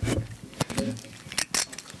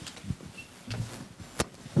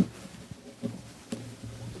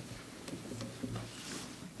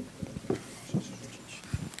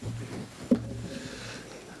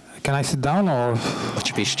 Can I sit down or?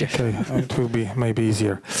 Oczywiście. Okay, it will be maybe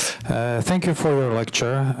easier. Thank you for your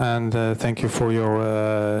lecture and thank you for your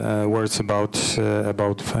words about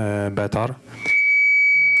Betar.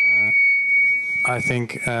 I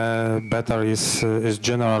think Betar is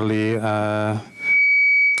generally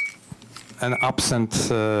an absent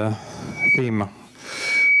theme,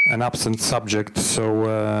 an absent subject. So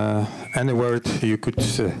any word you could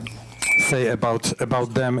say about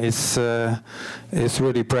them is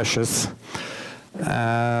really precious.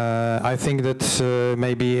 I think that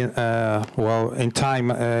maybe, well, in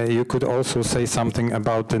time you could also say something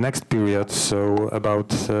about the next period, so about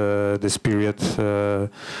this period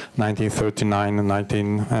 1939 and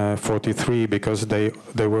 1943, because they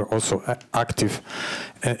were also active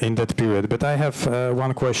in that period. But I have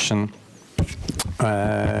one question.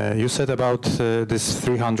 You said about these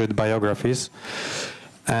 300 biographies,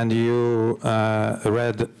 and you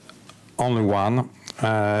read only one,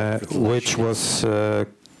 which was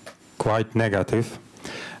quite negative,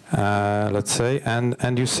 let's say,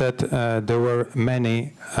 and you said there were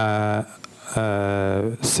many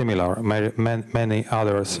similar, many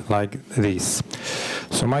others like this.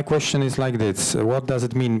 So my question is like this: what does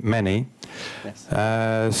it mean, many? Yes.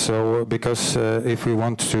 So, because if we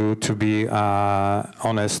want to be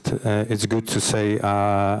honest, it's good to say,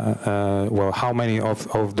 well, how many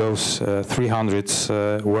of those 300s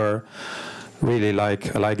were really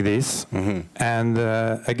like this? Mm-hmm. And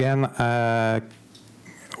again,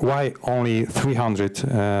 why only 300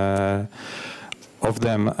 of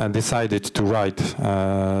them decided to write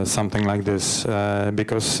something like this?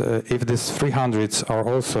 Because if these 300s are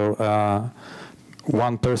also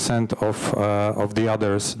 1% of the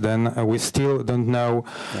others, then we still don't know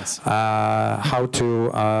yes.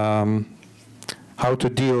 How to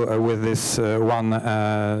deal with this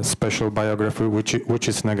one special biography, which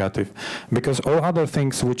is negative, because all other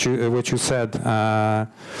things which you said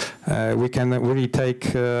we can really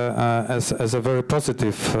take as a very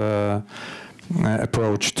positive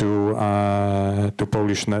approach to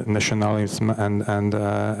Polish nationalism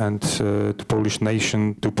and to Polish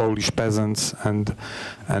nation, to Polish peasants, and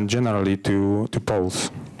generally to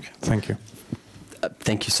Poles. Thank you.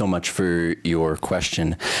 Thank you so much for your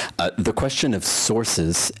question. The question of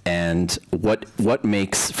sources and what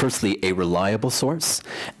makes, firstly, a reliable source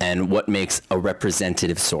and what makes a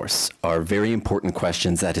representative source are very important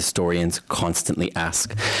questions that historians constantly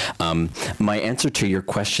ask. My answer to your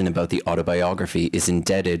question about the autobiography is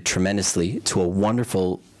indebted tremendously to a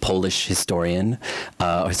wonderful Polish historian,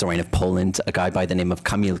 a historian of Poland, a guy by the name of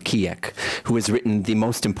Kamil Kijek, who has written the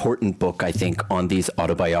most important book, I think, on these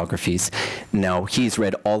autobiographies. Now, he's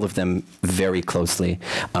read all of them very closely,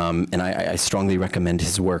 and I strongly recommend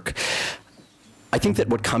his work. I think that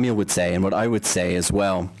what Kamil would say, and what I would say as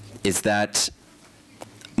well, is that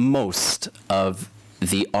most of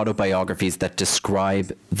the autobiographies that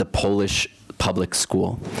describe the Polish public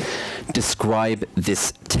school describe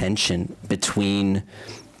this tension between,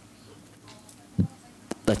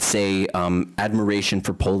 let's say, admiration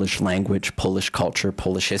for Polish language, Polish culture,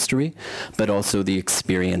 Polish history, but also the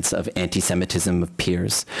experience of anti-Semitism of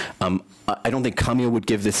peers. I don't think Camille would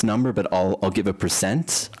give this number, but I'll give a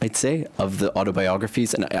percent, I'd say, of the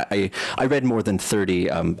autobiographies. And I read more than 30,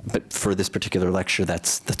 but for this particular lecture,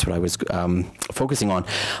 that's what I was focusing on.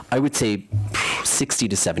 I would say 60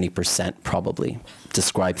 to 70% probably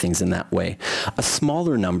describe things in that way. A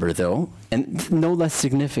smaller number, though, and no less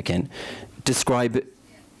significant, describe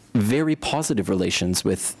very positive relations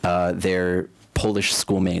with their Polish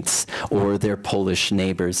schoolmates or their Polish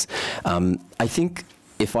neighbors. I think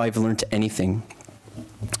if I've learned anything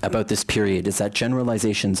about this period is that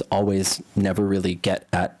generalizations always never really get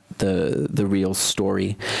at the real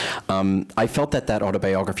story. I felt that that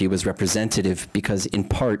autobiography was representative because in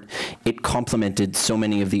part it complemented so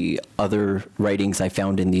many of the other writings I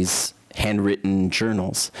found in these handwritten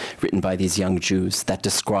journals written by these young Jews that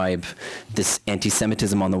describe this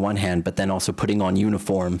anti-Semitism on the one hand, but then also putting on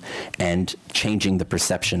uniform and changing the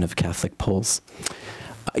perception of Catholic Poles.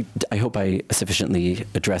 I hope I sufficiently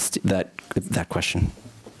addressed that question.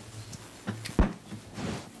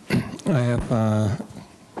 I have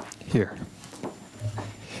here.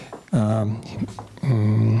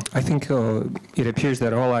 I think it appears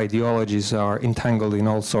that all ideologies are entangled in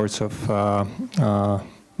all sorts of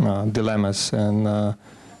dilemmas, and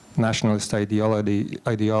nationalist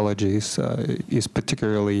ideologies is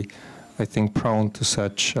particularly, I think, prone to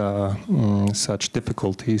such such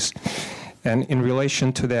difficulties. And in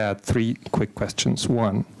relation to that, 3 quick questions.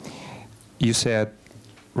 One, you said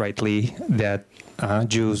rightly that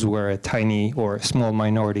Jews were a tiny or a small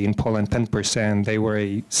minority in Poland, 10%. They were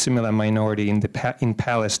a similar minority in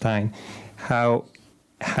Palestine. How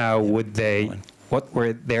would they? What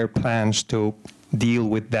were their plans to deal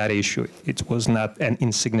with that issue? It was not an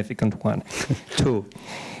insignificant one. 2,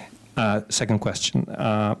 second question.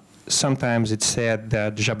 Sometimes it's said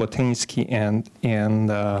that Jabotyński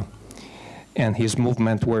and his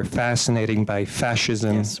movement were fascinating by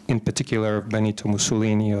fascism, yes, in particular of Benito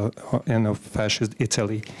Mussolini and of fascist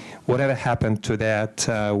Italy. Whatever happened to that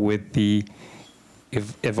with the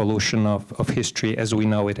evolution of history as we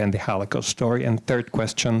know it and the Holocaust story? And third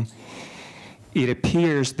question, it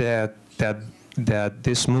appears that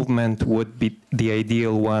this movement would be the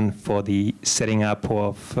ideal one for the setting up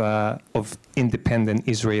of independent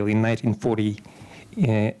Israel in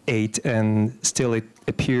 1948, and still it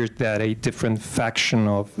appears that a different faction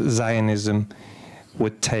of Zionism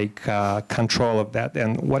would take control of that.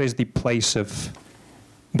 And what is the place of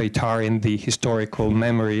Betar in the historical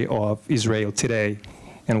memory of Israel today,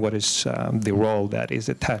 and what is the role that is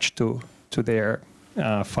attached to their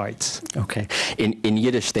fights? Okay. In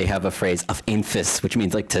Yiddish, they have a phrase, auf ein Fuß, which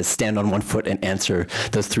means like to stand on one foot and answer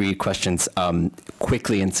those 3 questions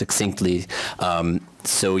quickly and succinctly.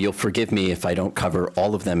 So you'll forgive me if I don't cover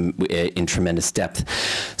all of them in tremendous depth.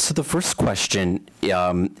 So the first question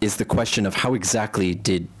is the question of how exactly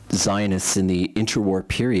did Zionists in the interwar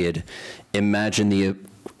period imagine the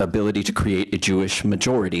ability to create a Jewish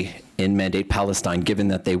majority in Mandate Palestine, given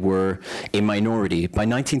that they were a minority. By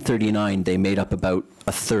 1939, they made up about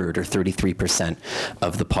a third, or 33%,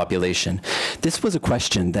 of the population. This was a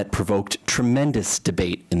question that provoked tremendous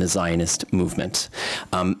debate in the Zionist movement.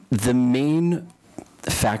 The main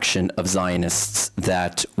faction of Zionists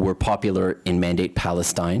that were popular in Mandate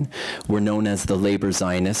Palestine were known as the Labor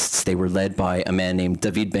Zionists. They were led by a man named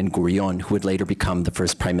David Ben-Gurion, who would later become the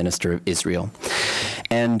first prime minister of Israel.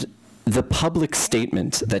 And the public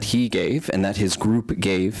statement that he gave and that his group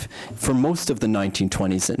gave for most of the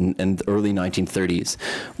 1920s and early 1930s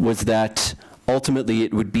was that ultimately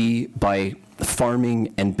it would be by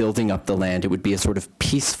farming and building up the land, it would be a sort of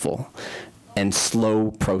peaceful and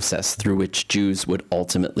slow process through which Jews would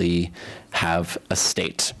ultimately have a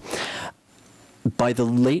state. By the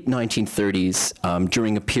late 1930s,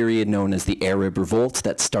 during a period known as the Arab Revolt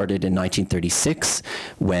that started in 1936,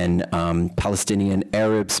 when Palestinian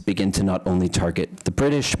Arabs begin to not only target the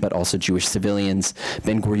British, but also Jewish civilians,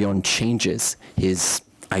 Ben-Gurion changes his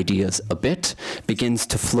ideas a bit, begins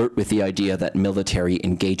to flirt with the idea that military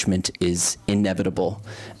engagement is inevitable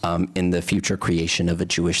in the future creation of a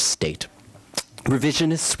Jewish state.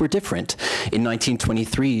 Revisionists were different. In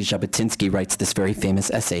 1923, Jabotyński writes this very famous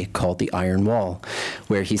essay called The Iron Wall,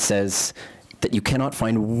 where he says that you cannot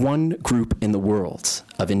find one group in the world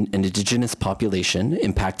of an indigenous population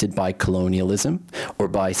impacted by colonialism or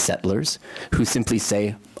by settlers who simply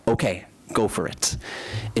say, okay, go for it.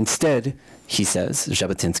 Instead, he says,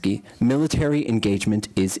 Jabotyński, military engagement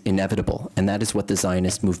is inevitable, and that is what the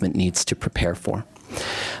Zionist movement needs to prepare for.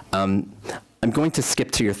 I'm going to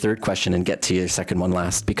skip to your third question and get to your second one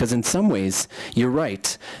last, because in some ways, you're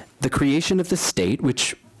right. The creation of the state,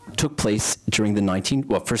 which took place during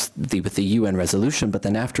first with the UN resolution, but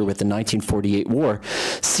then after with the 1948 war,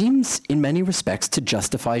 seems in many respects to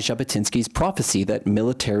justify Jabotinsky's prophecy that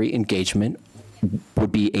military engagement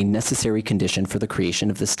would be a necessary condition for the creation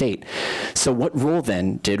of the state. So what role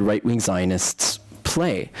then did right-wing Zionists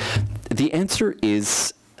play? The answer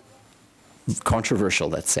is controversial,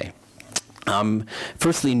 let's say.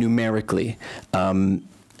 Firstly, numerically,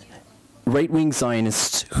 right-wing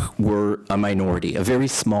Zionists were a minority, a very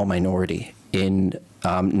small minority in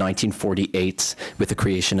 1948 with the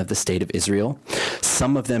creation of the State of Israel.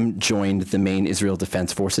 Some of them joined the main Israel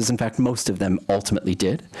Defense Forces. In fact, most of them ultimately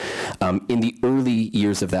did. In the early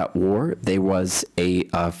years of that war, there was a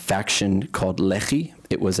faction called Lehi.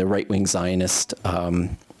 It was a right-wing Zionist.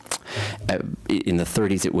 In the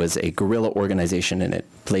 30s, it was a guerrilla organization, and it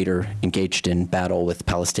later engaged in battle with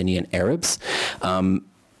Palestinian Arabs.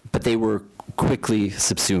 But they were quickly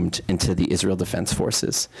subsumed into the Israel Defense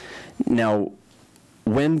Forces. Now,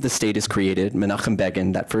 when the state is created, Menachem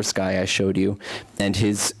Begin, that first guy I showed you, and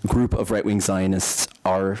his group of right-wing Zionists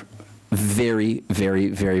are very, very,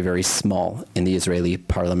 very, very small in the Israeli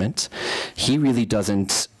parliament. He really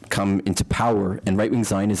doesn't come into power, and right-wing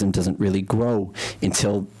Zionism doesn't really grow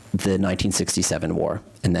until the 1967 war,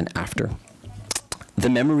 and then after. The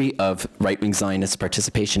memory of right-wing Zionist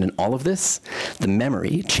participation in all of this, the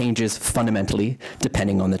memory changes fundamentally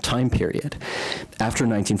depending on the time period. After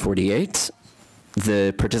 1948,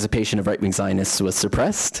 the participation of right-wing Zionists was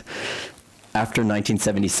suppressed. After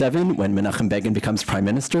 1977, when Menachem Begin becomes prime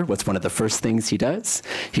minister, what's one of the first things he does?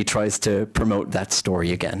 He tries to promote that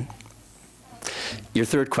story again. Your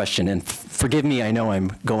third question, and forgive me, I know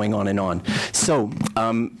I'm going on and on. So,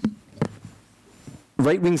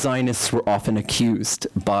 right-wing Zionists were often accused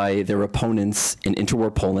by their opponents in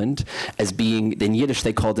interwar Poland as being, in Yiddish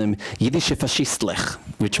they called them Yiddische Faschistlich,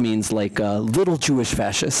 which means like little Jewish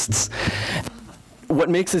fascists. What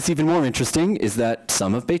makes this even more interesting is that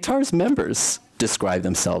some of Betar's members describe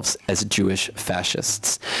themselves as Jewish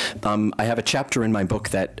fascists. I have a chapter in my book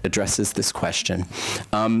that addresses this question.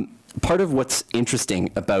 Part of what's interesting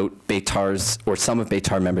about Betar's, or some of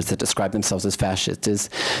Betar members that describe themselves as fascists, is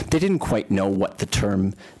they didn't quite know what the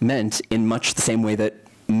term meant, in much the same way that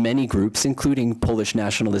many groups, including Polish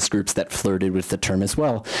nationalist groups that flirted with the term as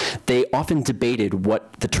well, they often debated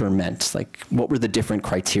what the term meant, like what were the different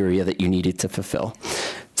criteria that you needed to fulfill.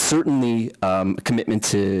 Certainly, a commitment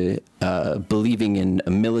to believing in a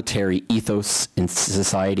military ethos in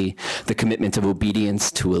society, the commitment of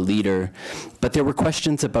obedience to a leader, but there were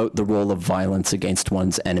questions about the role of violence against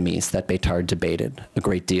one's enemies that Betar debated a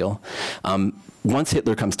great deal. Once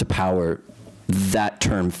Hitler comes to power, that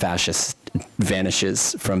term fascist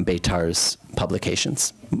vanishes from Betar's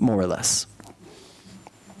publications, more or less.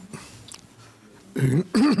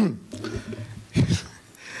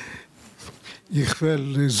 Ich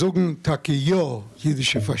will sagen, takie ja,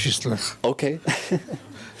 Jiddische Faschistlach. Okay.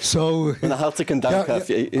 So,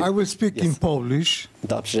 I will speak in Polish.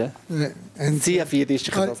 Dobrze. And Sie w Jiddisch.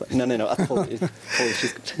 No, a Polish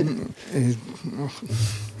is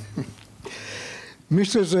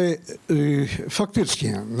Myślę, że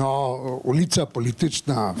faktycznie ulica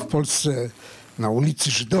polityczna w Polsce, na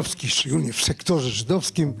ulicy Żydowskiej, szczególnie w sektorze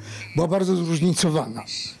żydowskim, była bardzo zróżnicowana.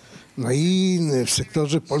 No i w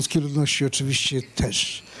sektorze polskiej ludności oczywiście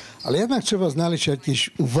też. Ale jednak trzeba znaleźć jakieś,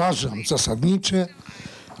 uważam, zasadnicze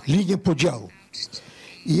linie podziału.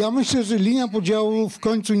 I ja myślę, że linia podziału w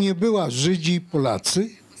końcu nie była Żydzi i Polacy,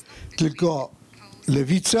 tylko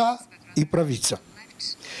lewica i prawica.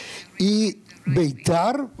 I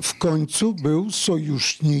Betar w końcu był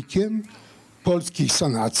sojusznikiem polskiej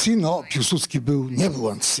sanacji. No, Piłsudski nie był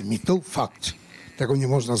antysemitą, fakt. Tego nie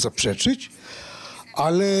można zaprzeczyć.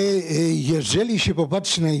 Ale jeżeli się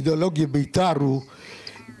popatrzy na ideologię Betaru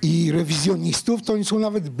i rewizjonistów, to oni są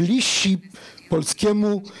nawet bliżsi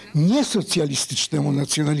polskiemu niesocjalistycznemu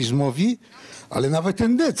nacjonalizmowi, ale nawet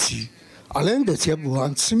Endecji. Ale Endecja była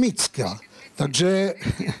antysemicka. Także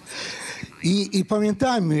i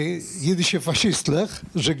pamiętajmy, Jiddische Faschistlach,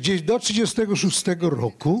 że gdzieś do 1936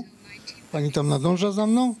 roku, pani tam nadąża za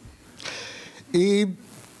mną, i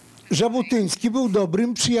Jabotyński był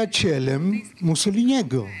dobrym przyjacielem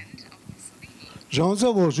Mussoliniego, że on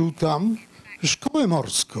założył tam szkołę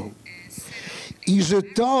morską. I że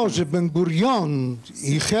to, że Ben Gurion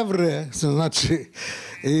i Hewre, to znaczy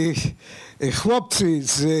chłopcy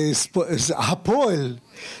z Hapoel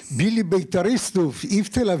bili bejtarystów i w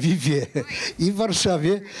Tel Awiwie, i w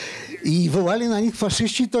Warszawie i wołali na nich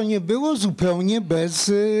faszyści, to nie było zupełnie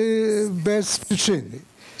bez przyczyny.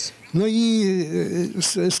 No i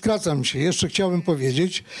skracam się. Jeszcze chciałbym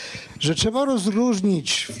powiedzieć, że trzeba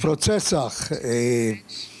rozróżnić w procesach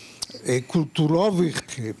kulturowych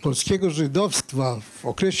polskiego żydowstwa w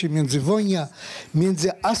okresie międzywojnia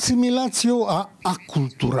między asymilacją a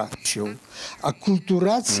akulturacją.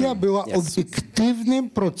 Akulturacja była obiektywnym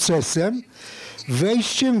procesem,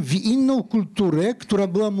 wejściem w inną kulturę, która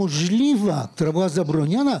była możliwa, która była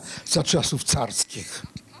zabroniona za czasów carskich.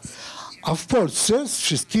 A w Polsce z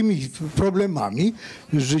wszystkimi problemami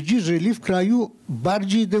Żydzi żyli w kraju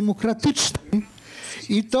bardziej demokratycznym.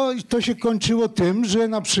 I to się kończyło tym, że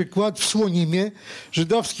na przykład w Słonimie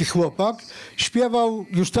żydowski chłopak śpiewał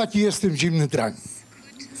 "Już taki jestem zimny drań".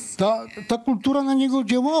 Ta kultura na niego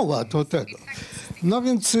działała, to tego. No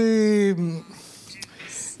więc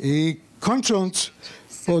kończąc,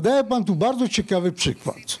 podaje pan tu bardzo ciekawy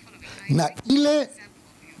przykład. Na ile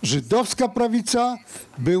żydowska prawica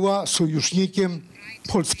była sojusznikiem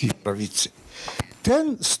polskiej prawicy.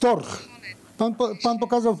 Ten storch, pan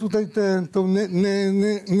pokazał tutaj tą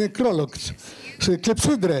nekrolog,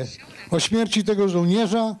 klepsydrę o śmierci tego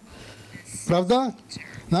żołnierza, prawda?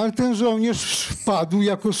 No ale ten żołnierz wpadł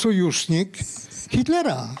jako sojusznik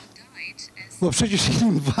Hitlera. Bo przecież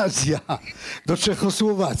inwazja do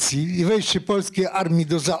Czechosłowacji i wejście polskiej armii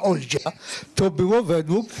do Zaoldzia to było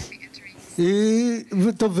według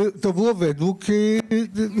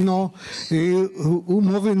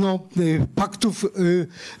umowy paktów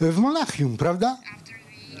w Monachium, prawda?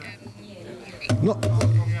 No,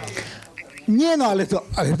 nie, no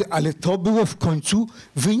ale to było w końcu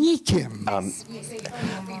wynikiem.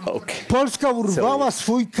 Okay. Polska urwała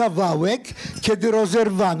swój kawałek, kiedy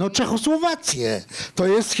rozerwano Czechosłowację. To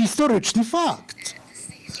jest historyczny fakt.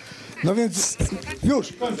 No więc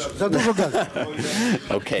już, kończę, za dużo gadam.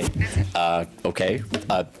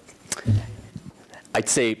 I'd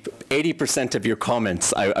say 80% of your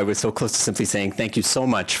comments, I was so close to simply saying thank you so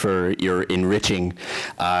much for your enriching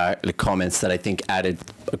comments that I think added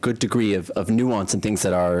a good degree of nuance and things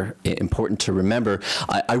that are important to remember.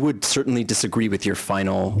 I would certainly disagree with your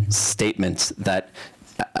final statement that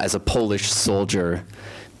as a Polish soldier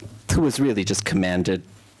who was really just commanded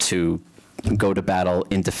to go to battle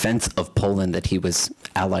in defense of Poland, that he was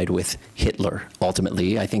allied with Hitler,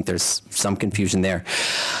 ultimately. I think there's some confusion there.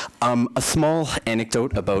 A small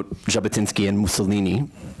anecdote about Jabotinsky and Mussolini.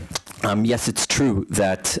 Yes, it's true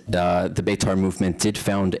that the Betar movement did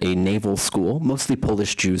found a naval school. Mostly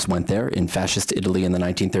Polish Jews went there in fascist Italy in the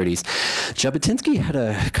 1930s. Jabotinsky had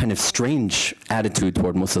a kind of strange attitude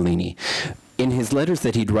toward Mussolini. In his letters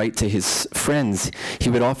that he'd write to his friends, he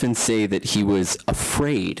would often say that he was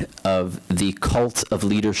afraid of the cult of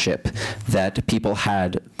leadership that people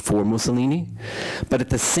had for Mussolini. But at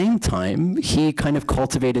the same time, he kind of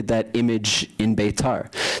cultivated that image in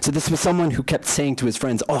Betar. So this was someone who kept saying to his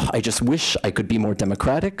friends, "Oh, I just wish I could be more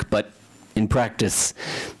democratic," but in practice,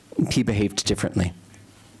 he behaved differently.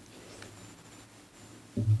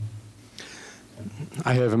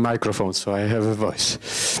 I have a microphone, so I have a voice.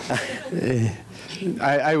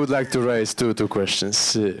 I would like to raise two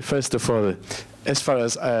questions. First of all, as far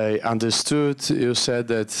as I understood, you said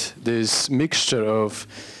that this mixture of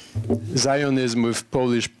Zionism with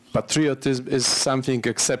Polish patriotism is something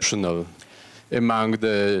exceptional among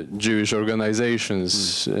the Jewish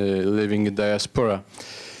organizations living in diaspora.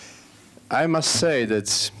 I must say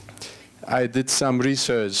that I did some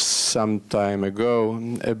research some time ago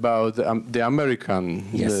about the American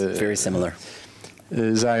very similar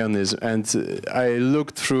Zionism, and I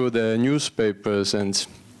looked through the newspapers and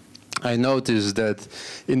I noticed that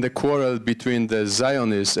in the quarrel between the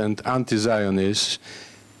Zionists and anti-Zionists,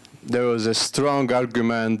 there was a strong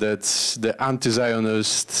argument that the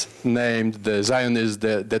anti-Zionists named the Zionists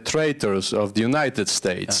the traitors of the United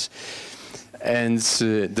States. And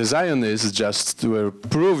the Zionists just were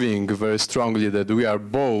proving very strongly that we are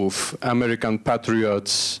both American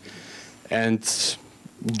patriots and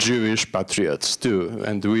Jewish patriots too,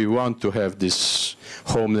 and we want to have this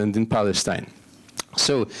homeland in Palestine.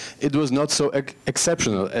 So it was not so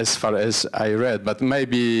exceptional as far as I read, but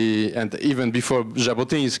maybe, and even before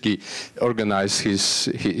Jabotinsky organized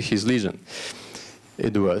his legion,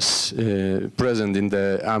 it was present in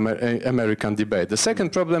the American debate. The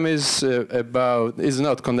second problem is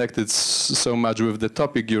not connected so much with the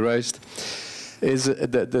topic you raised, is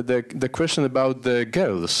the question about the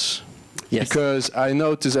girls. Yes. Because I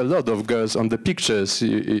noticed a lot of girls on the pictures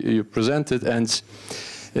you presented, and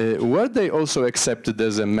were they also accepted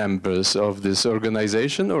as members of this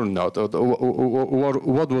organization or not? Or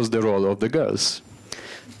what was the role of the girls?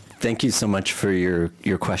 Thank you so much for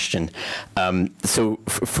your question.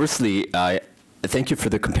 Firstly, thank you for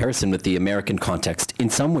the comparison with the American context. In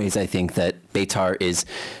some ways, I think that Betar is,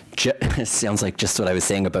 sounds like just what I was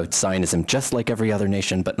saying about Zionism, just like every other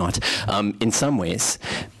nation, but not. In some ways,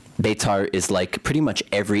 Betar is like pretty much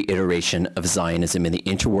every iteration of Zionism in the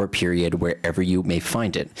interwar period wherever you may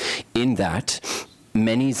find it, in that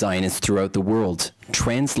many Zionists throughout the world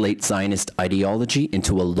translate Zionist ideology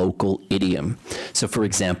into a local idiom. So for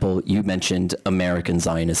example, you mentioned American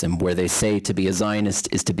Zionism, where they say to be a Zionist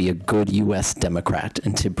is to be a good US Democrat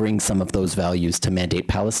and to bring some of those values to mandate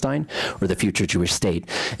Palestine or the future Jewish state.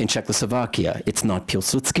 In Czechoslovakia, it's not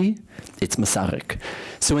Pilsudski, it's Masaryk.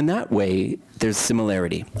 So in that way, there's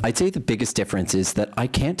similarity. I'd say the biggest difference is that I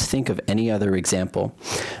can't think of any other example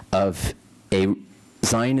of a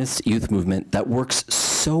Zionist youth movement that works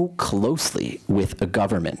so closely with a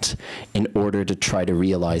government in order to try to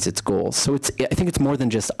realize its goals. So I think it's more than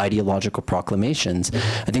just ideological proclamations.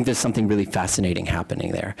 I think there's something really fascinating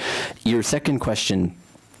happening there. Your second question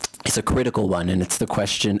is a critical one, and it's the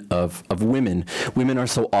question of women. Women are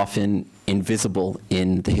so often invisible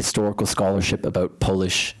in the historical scholarship about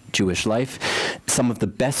Polish Jewish life. Some of the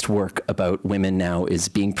best work about women now is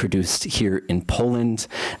being produced here in Poland.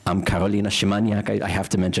 Karolina Szymaniak, I have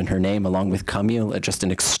to mention her name, along with Kamil, just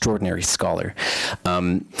an extraordinary scholar.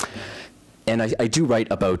 And I do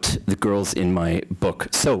write about the girls in my book.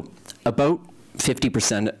 So about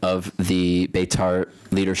 50% of the Betar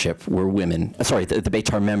leadership were women. Sorry, the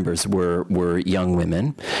Betar members were young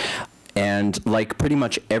women. And like pretty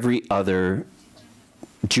much every other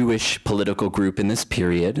Jewish political group in this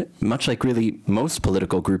period, much like really most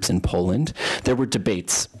political groups in Poland, there were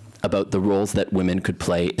debates about the roles that women could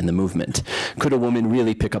play in the movement. Could a woman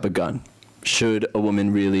really pick up a gun? Should a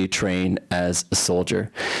woman really train as a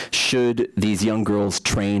soldier? Should these young girls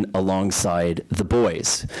train alongside the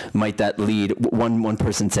boys? Might that lead, one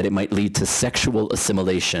person said it might lead to sexual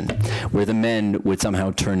assimilation, where the men would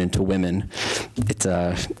somehow turn into women.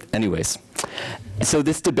 Anyways. So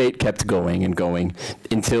this debate kept going and going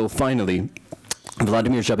until finally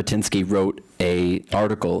Vladimir Jabotinsky wrote an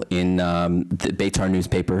article in the Betar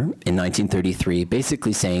newspaper in 1933,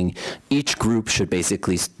 basically saying each group should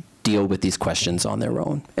basically deal with these questions on their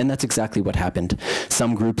own. And that's exactly what happened.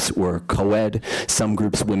 Some groups were co-ed, some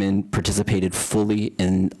groups women participated fully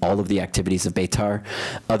in all of the activities of Betar.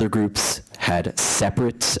 Other groups had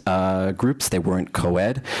separate groups, they weren't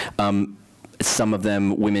co-ed. Some of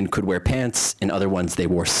them, women could wear pants, in other ones they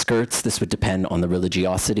wore skirts. This would depend on the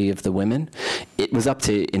religiosity of the women. It was up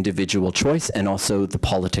to individual choice and also the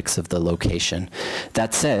politics of the location.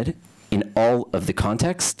 That said, in all of the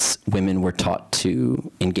contexts, women were taught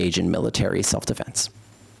to engage in military self-defense.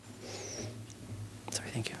 Sorry,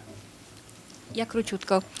 thank you. Ja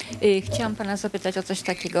króciutko. Chciałam pana zapytać o coś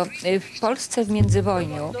takiego. W Polsce w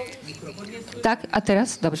międzywojniu, tak, a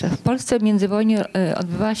teraz? Dobrze. W Polsce w międzywojniu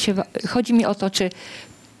odbywała się, chodzi mi o to, czy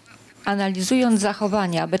analizując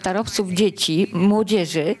zachowania betarowców dzieci,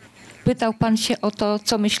 młodzieży, pytał pan się o to,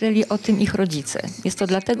 co myśleli o tym ich rodzice. Jest to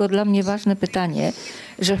dlatego dla mnie ważne pytanie,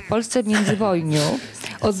 że w Polsce w międzywojniu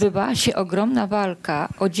odbywała się ogromna walka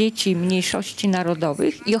o dzieci mniejszości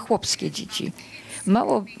narodowych i o chłopskie dzieci.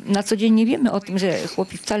 Mało na co dzień nie wiemy o tym, że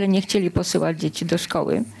chłopi wcale nie chcieli posyłać dzieci do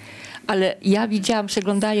szkoły, ale ja widziałam,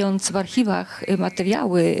 przeglądając w archiwach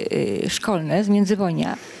materiały szkolne z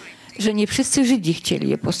międzywojnia, że nie wszyscy Żydzi chcieli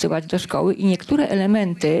je posyłać do szkoły i niektóre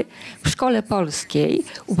elementy w szkole polskiej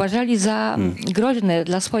uważali za groźne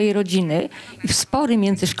dla swojej rodziny i w spory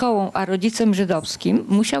między szkołą a rodzicem żydowskim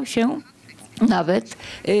musiał się nawet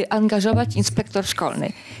angażować inspektor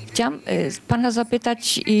szkolny. Chciałam pana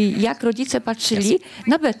zapytać, jak rodzice patrzyli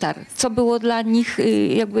na Betar, co było dla nich,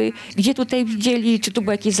 jakby, gdzie tutaj widzieli, czy tu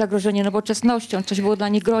było jakieś zagrożenie nowoczesnością, coś było dla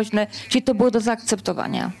nich groźne, czy to było do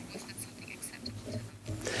zaakceptowania?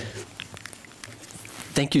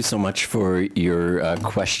 Thank you so much for your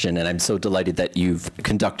question, and I'm so delighted that you've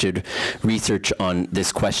conducted research on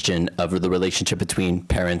this question of the relationship between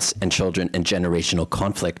parents and children and generational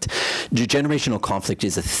conflict. Generational conflict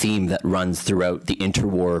is a theme that runs throughout the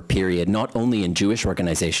interwar period, not only in Jewish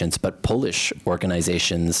organizations, but Polish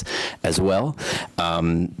organizations as well.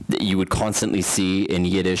 You would constantly see in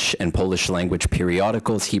Yiddish and Polish language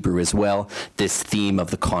periodicals, Hebrew as well, this theme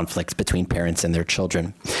of the conflict between parents and their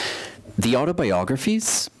children. The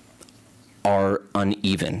autobiographies are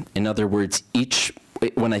uneven. In other words,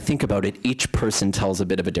 when I think about it, each person tells a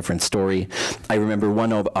bit of a different story. I remember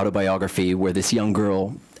one autobiography where this young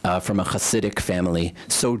girl from a Hasidic family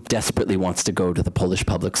so desperately wants to go to the Polish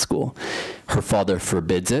public school. Her father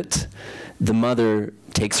forbids it. The mother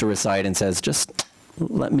takes her aside and says, just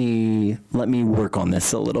let me work on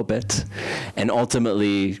this a little bit. And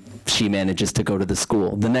ultimately, she manages to go to the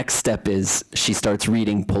school. The next step is she starts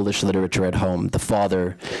reading Polish literature at home. The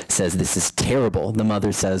father says, this is terrible. The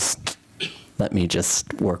mother says, let me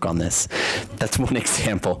just work on this. That's one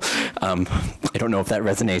example. I don't know if that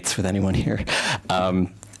resonates with anyone here.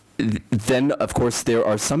 Then, of course, there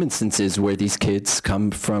are some instances where these kids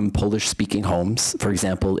come from Polish-speaking homes. For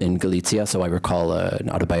example, in Galicia, so I recall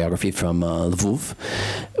an autobiography from Lwów,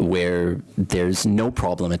 where there's no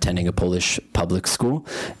problem attending a Polish public school,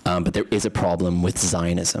 but there is a problem with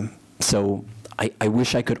Zionism. So I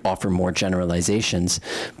wish I could offer more generalizations,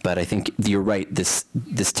 but I think you're right,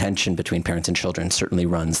 this tension between parents and children certainly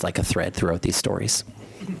runs like a thread throughout these stories.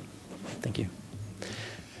 Thank you.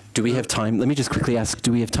 Do we have time? Let me just quickly ask,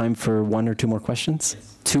 do we have time for one or two more questions?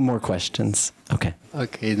 Yes. Two more questions. Okay.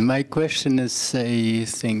 Okay, my question is, I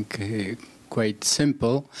think, quite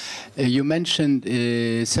simple. You mentioned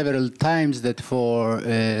several times that for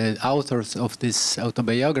authors of these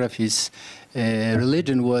autobiographies,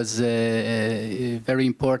 religion was a very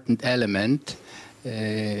important element.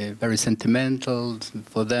 Very sentimental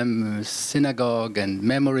for them. Synagogue and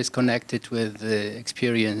memories connected with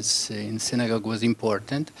experience in synagogue was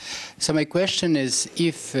important. So my question is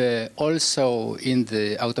if also in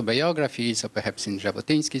the autobiographies or perhaps in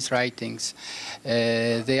Jabotyński's writings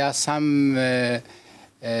there are some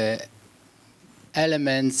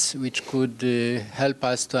elements which could help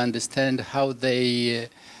us to understand how they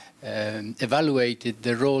evaluated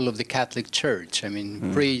the role of the Catholic Church. I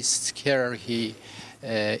mean, priests, hierarchy,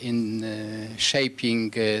 in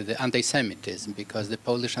shaping the anti-Semitism, because the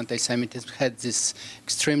Polish anti-Semitism had this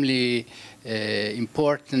extremely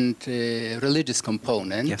important religious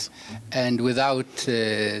component. Yes. And without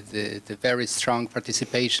the very strong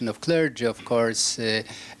participation of clergy, of course,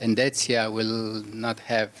 Endecja will not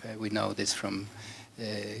have, we know this from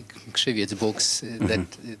Krzywiec's books, that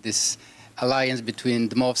this alliance between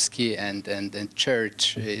Dmowski and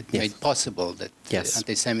church, it made possible that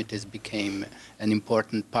anti-Semitism became an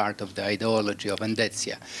important part of the ideology of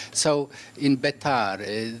Endecja. So in Betar,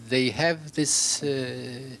 they have this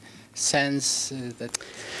sense that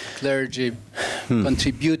clergy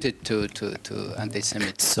contributed to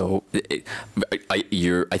anti-Semitism. So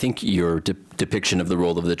I think your depiction of the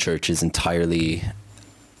role of the church is entirely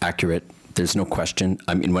accurate. There's no question.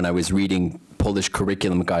 I mean, when I was reading Polish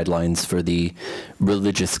curriculum guidelines for the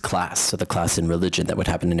religious class, so the class in religion that would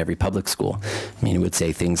happen in every public school, I mean, it would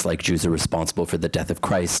say things like Jews are responsible for the death of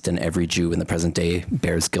Christ, and every Jew in the present day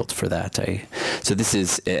bears guilt for that. So this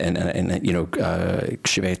is, and you know,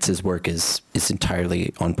 Krzywiec's work is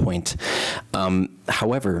entirely on point.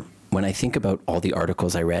 However, when I think about all the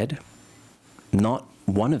articles I read, not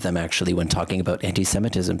one of them actually, when talking about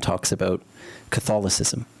anti-Semitism, talks about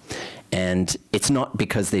Catholicism. And it's not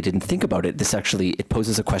because they didn't think about it. This actually, it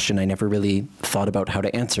poses a question I never really thought about how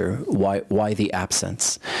to answer. Why the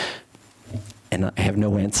absence? And I have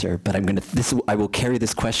no answer, but I'm gonna. I will carry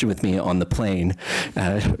this question with me on the plane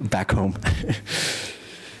back home.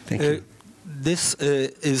 Thank you. This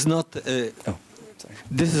is not.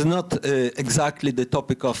 This is not exactly the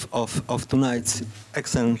topic of tonight's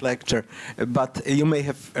excellent lecture, but you may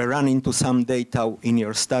have run into some data in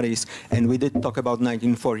your studies, and we did talk about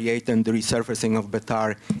 1948 and the resurfacing of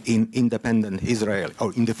Betar in independent Israel,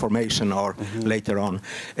 or in the formation, or later on.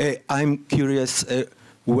 I'm curious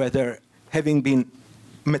whether, having been,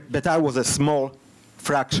 Betar was a small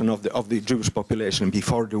fraction of the Jewish population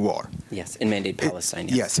before the war. Yes, in Mandate Palestine,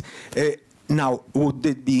 yes. Yes. Now, would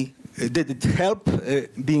it be did it help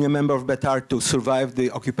being a member of Betar to survive the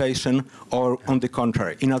occupation, or on the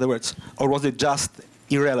contrary? In other words, or was it just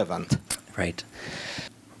irrelevant? Right.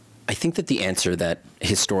 I think that the answer that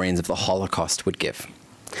historians of the Holocaust would give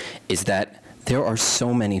is that there are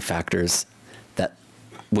so many factors that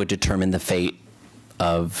would determine the fate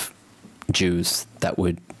of Jews that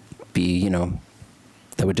would be, you know,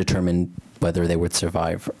 that would determine whether they would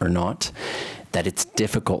survive or not, that it's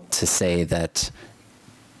difficult to say that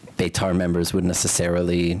Betar members would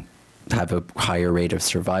necessarily have a higher rate of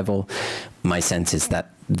survival. My sense is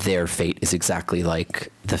that their fate is exactly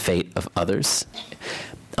like the fate of others.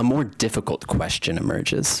 A more difficult question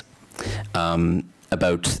emerges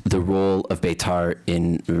about the role of Betar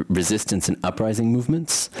in resistance and uprising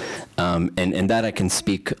movements, and that I can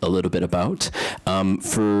speak a little bit about.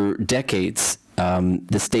 For decades,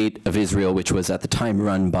 the state of Israel, which was at the time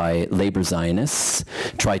run by labor Zionists,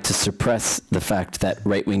 tried to suppress the fact that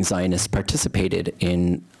right-wing Zionists participated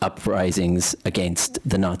in uprisings against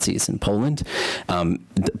the Nazis in Poland.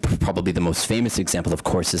 Probably the most famous example, of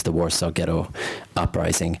course, is the Warsaw Ghetto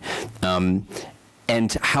Uprising.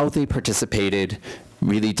 And how they participated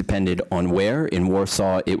really depended on where. In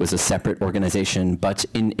Warsaw, it was a separate organization, but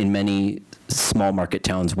in many small market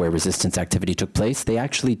towns where resistance activity took place, they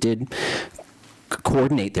actually did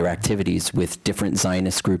coordinate their activities with different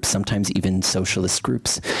Zionist groups, sometimes even socialist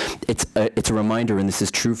groups. It's a reminder, and this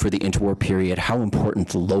is true for the interwar period, how important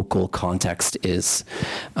the local context is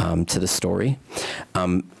to the story.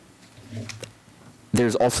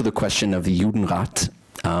 There's also the question of the Judenrat.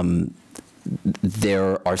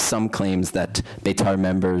 There are some claims that Betar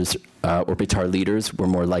members or Betar leaders were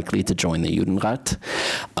more likely to join the Judenrat.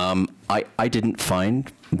 I didn't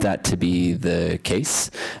find that to be the case.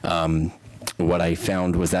 What I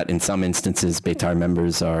found was that in some instances, Betar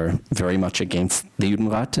members are very much against the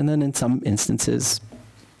Judenrat, and then in some instances,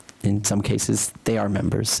 in some cases, they are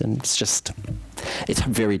members, and it's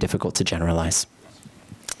very difficult to generalize.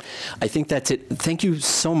 I think that's it. Thank you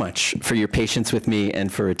so much for your patience with me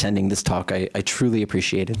and for attending this talk. I truly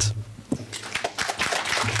appreciate it.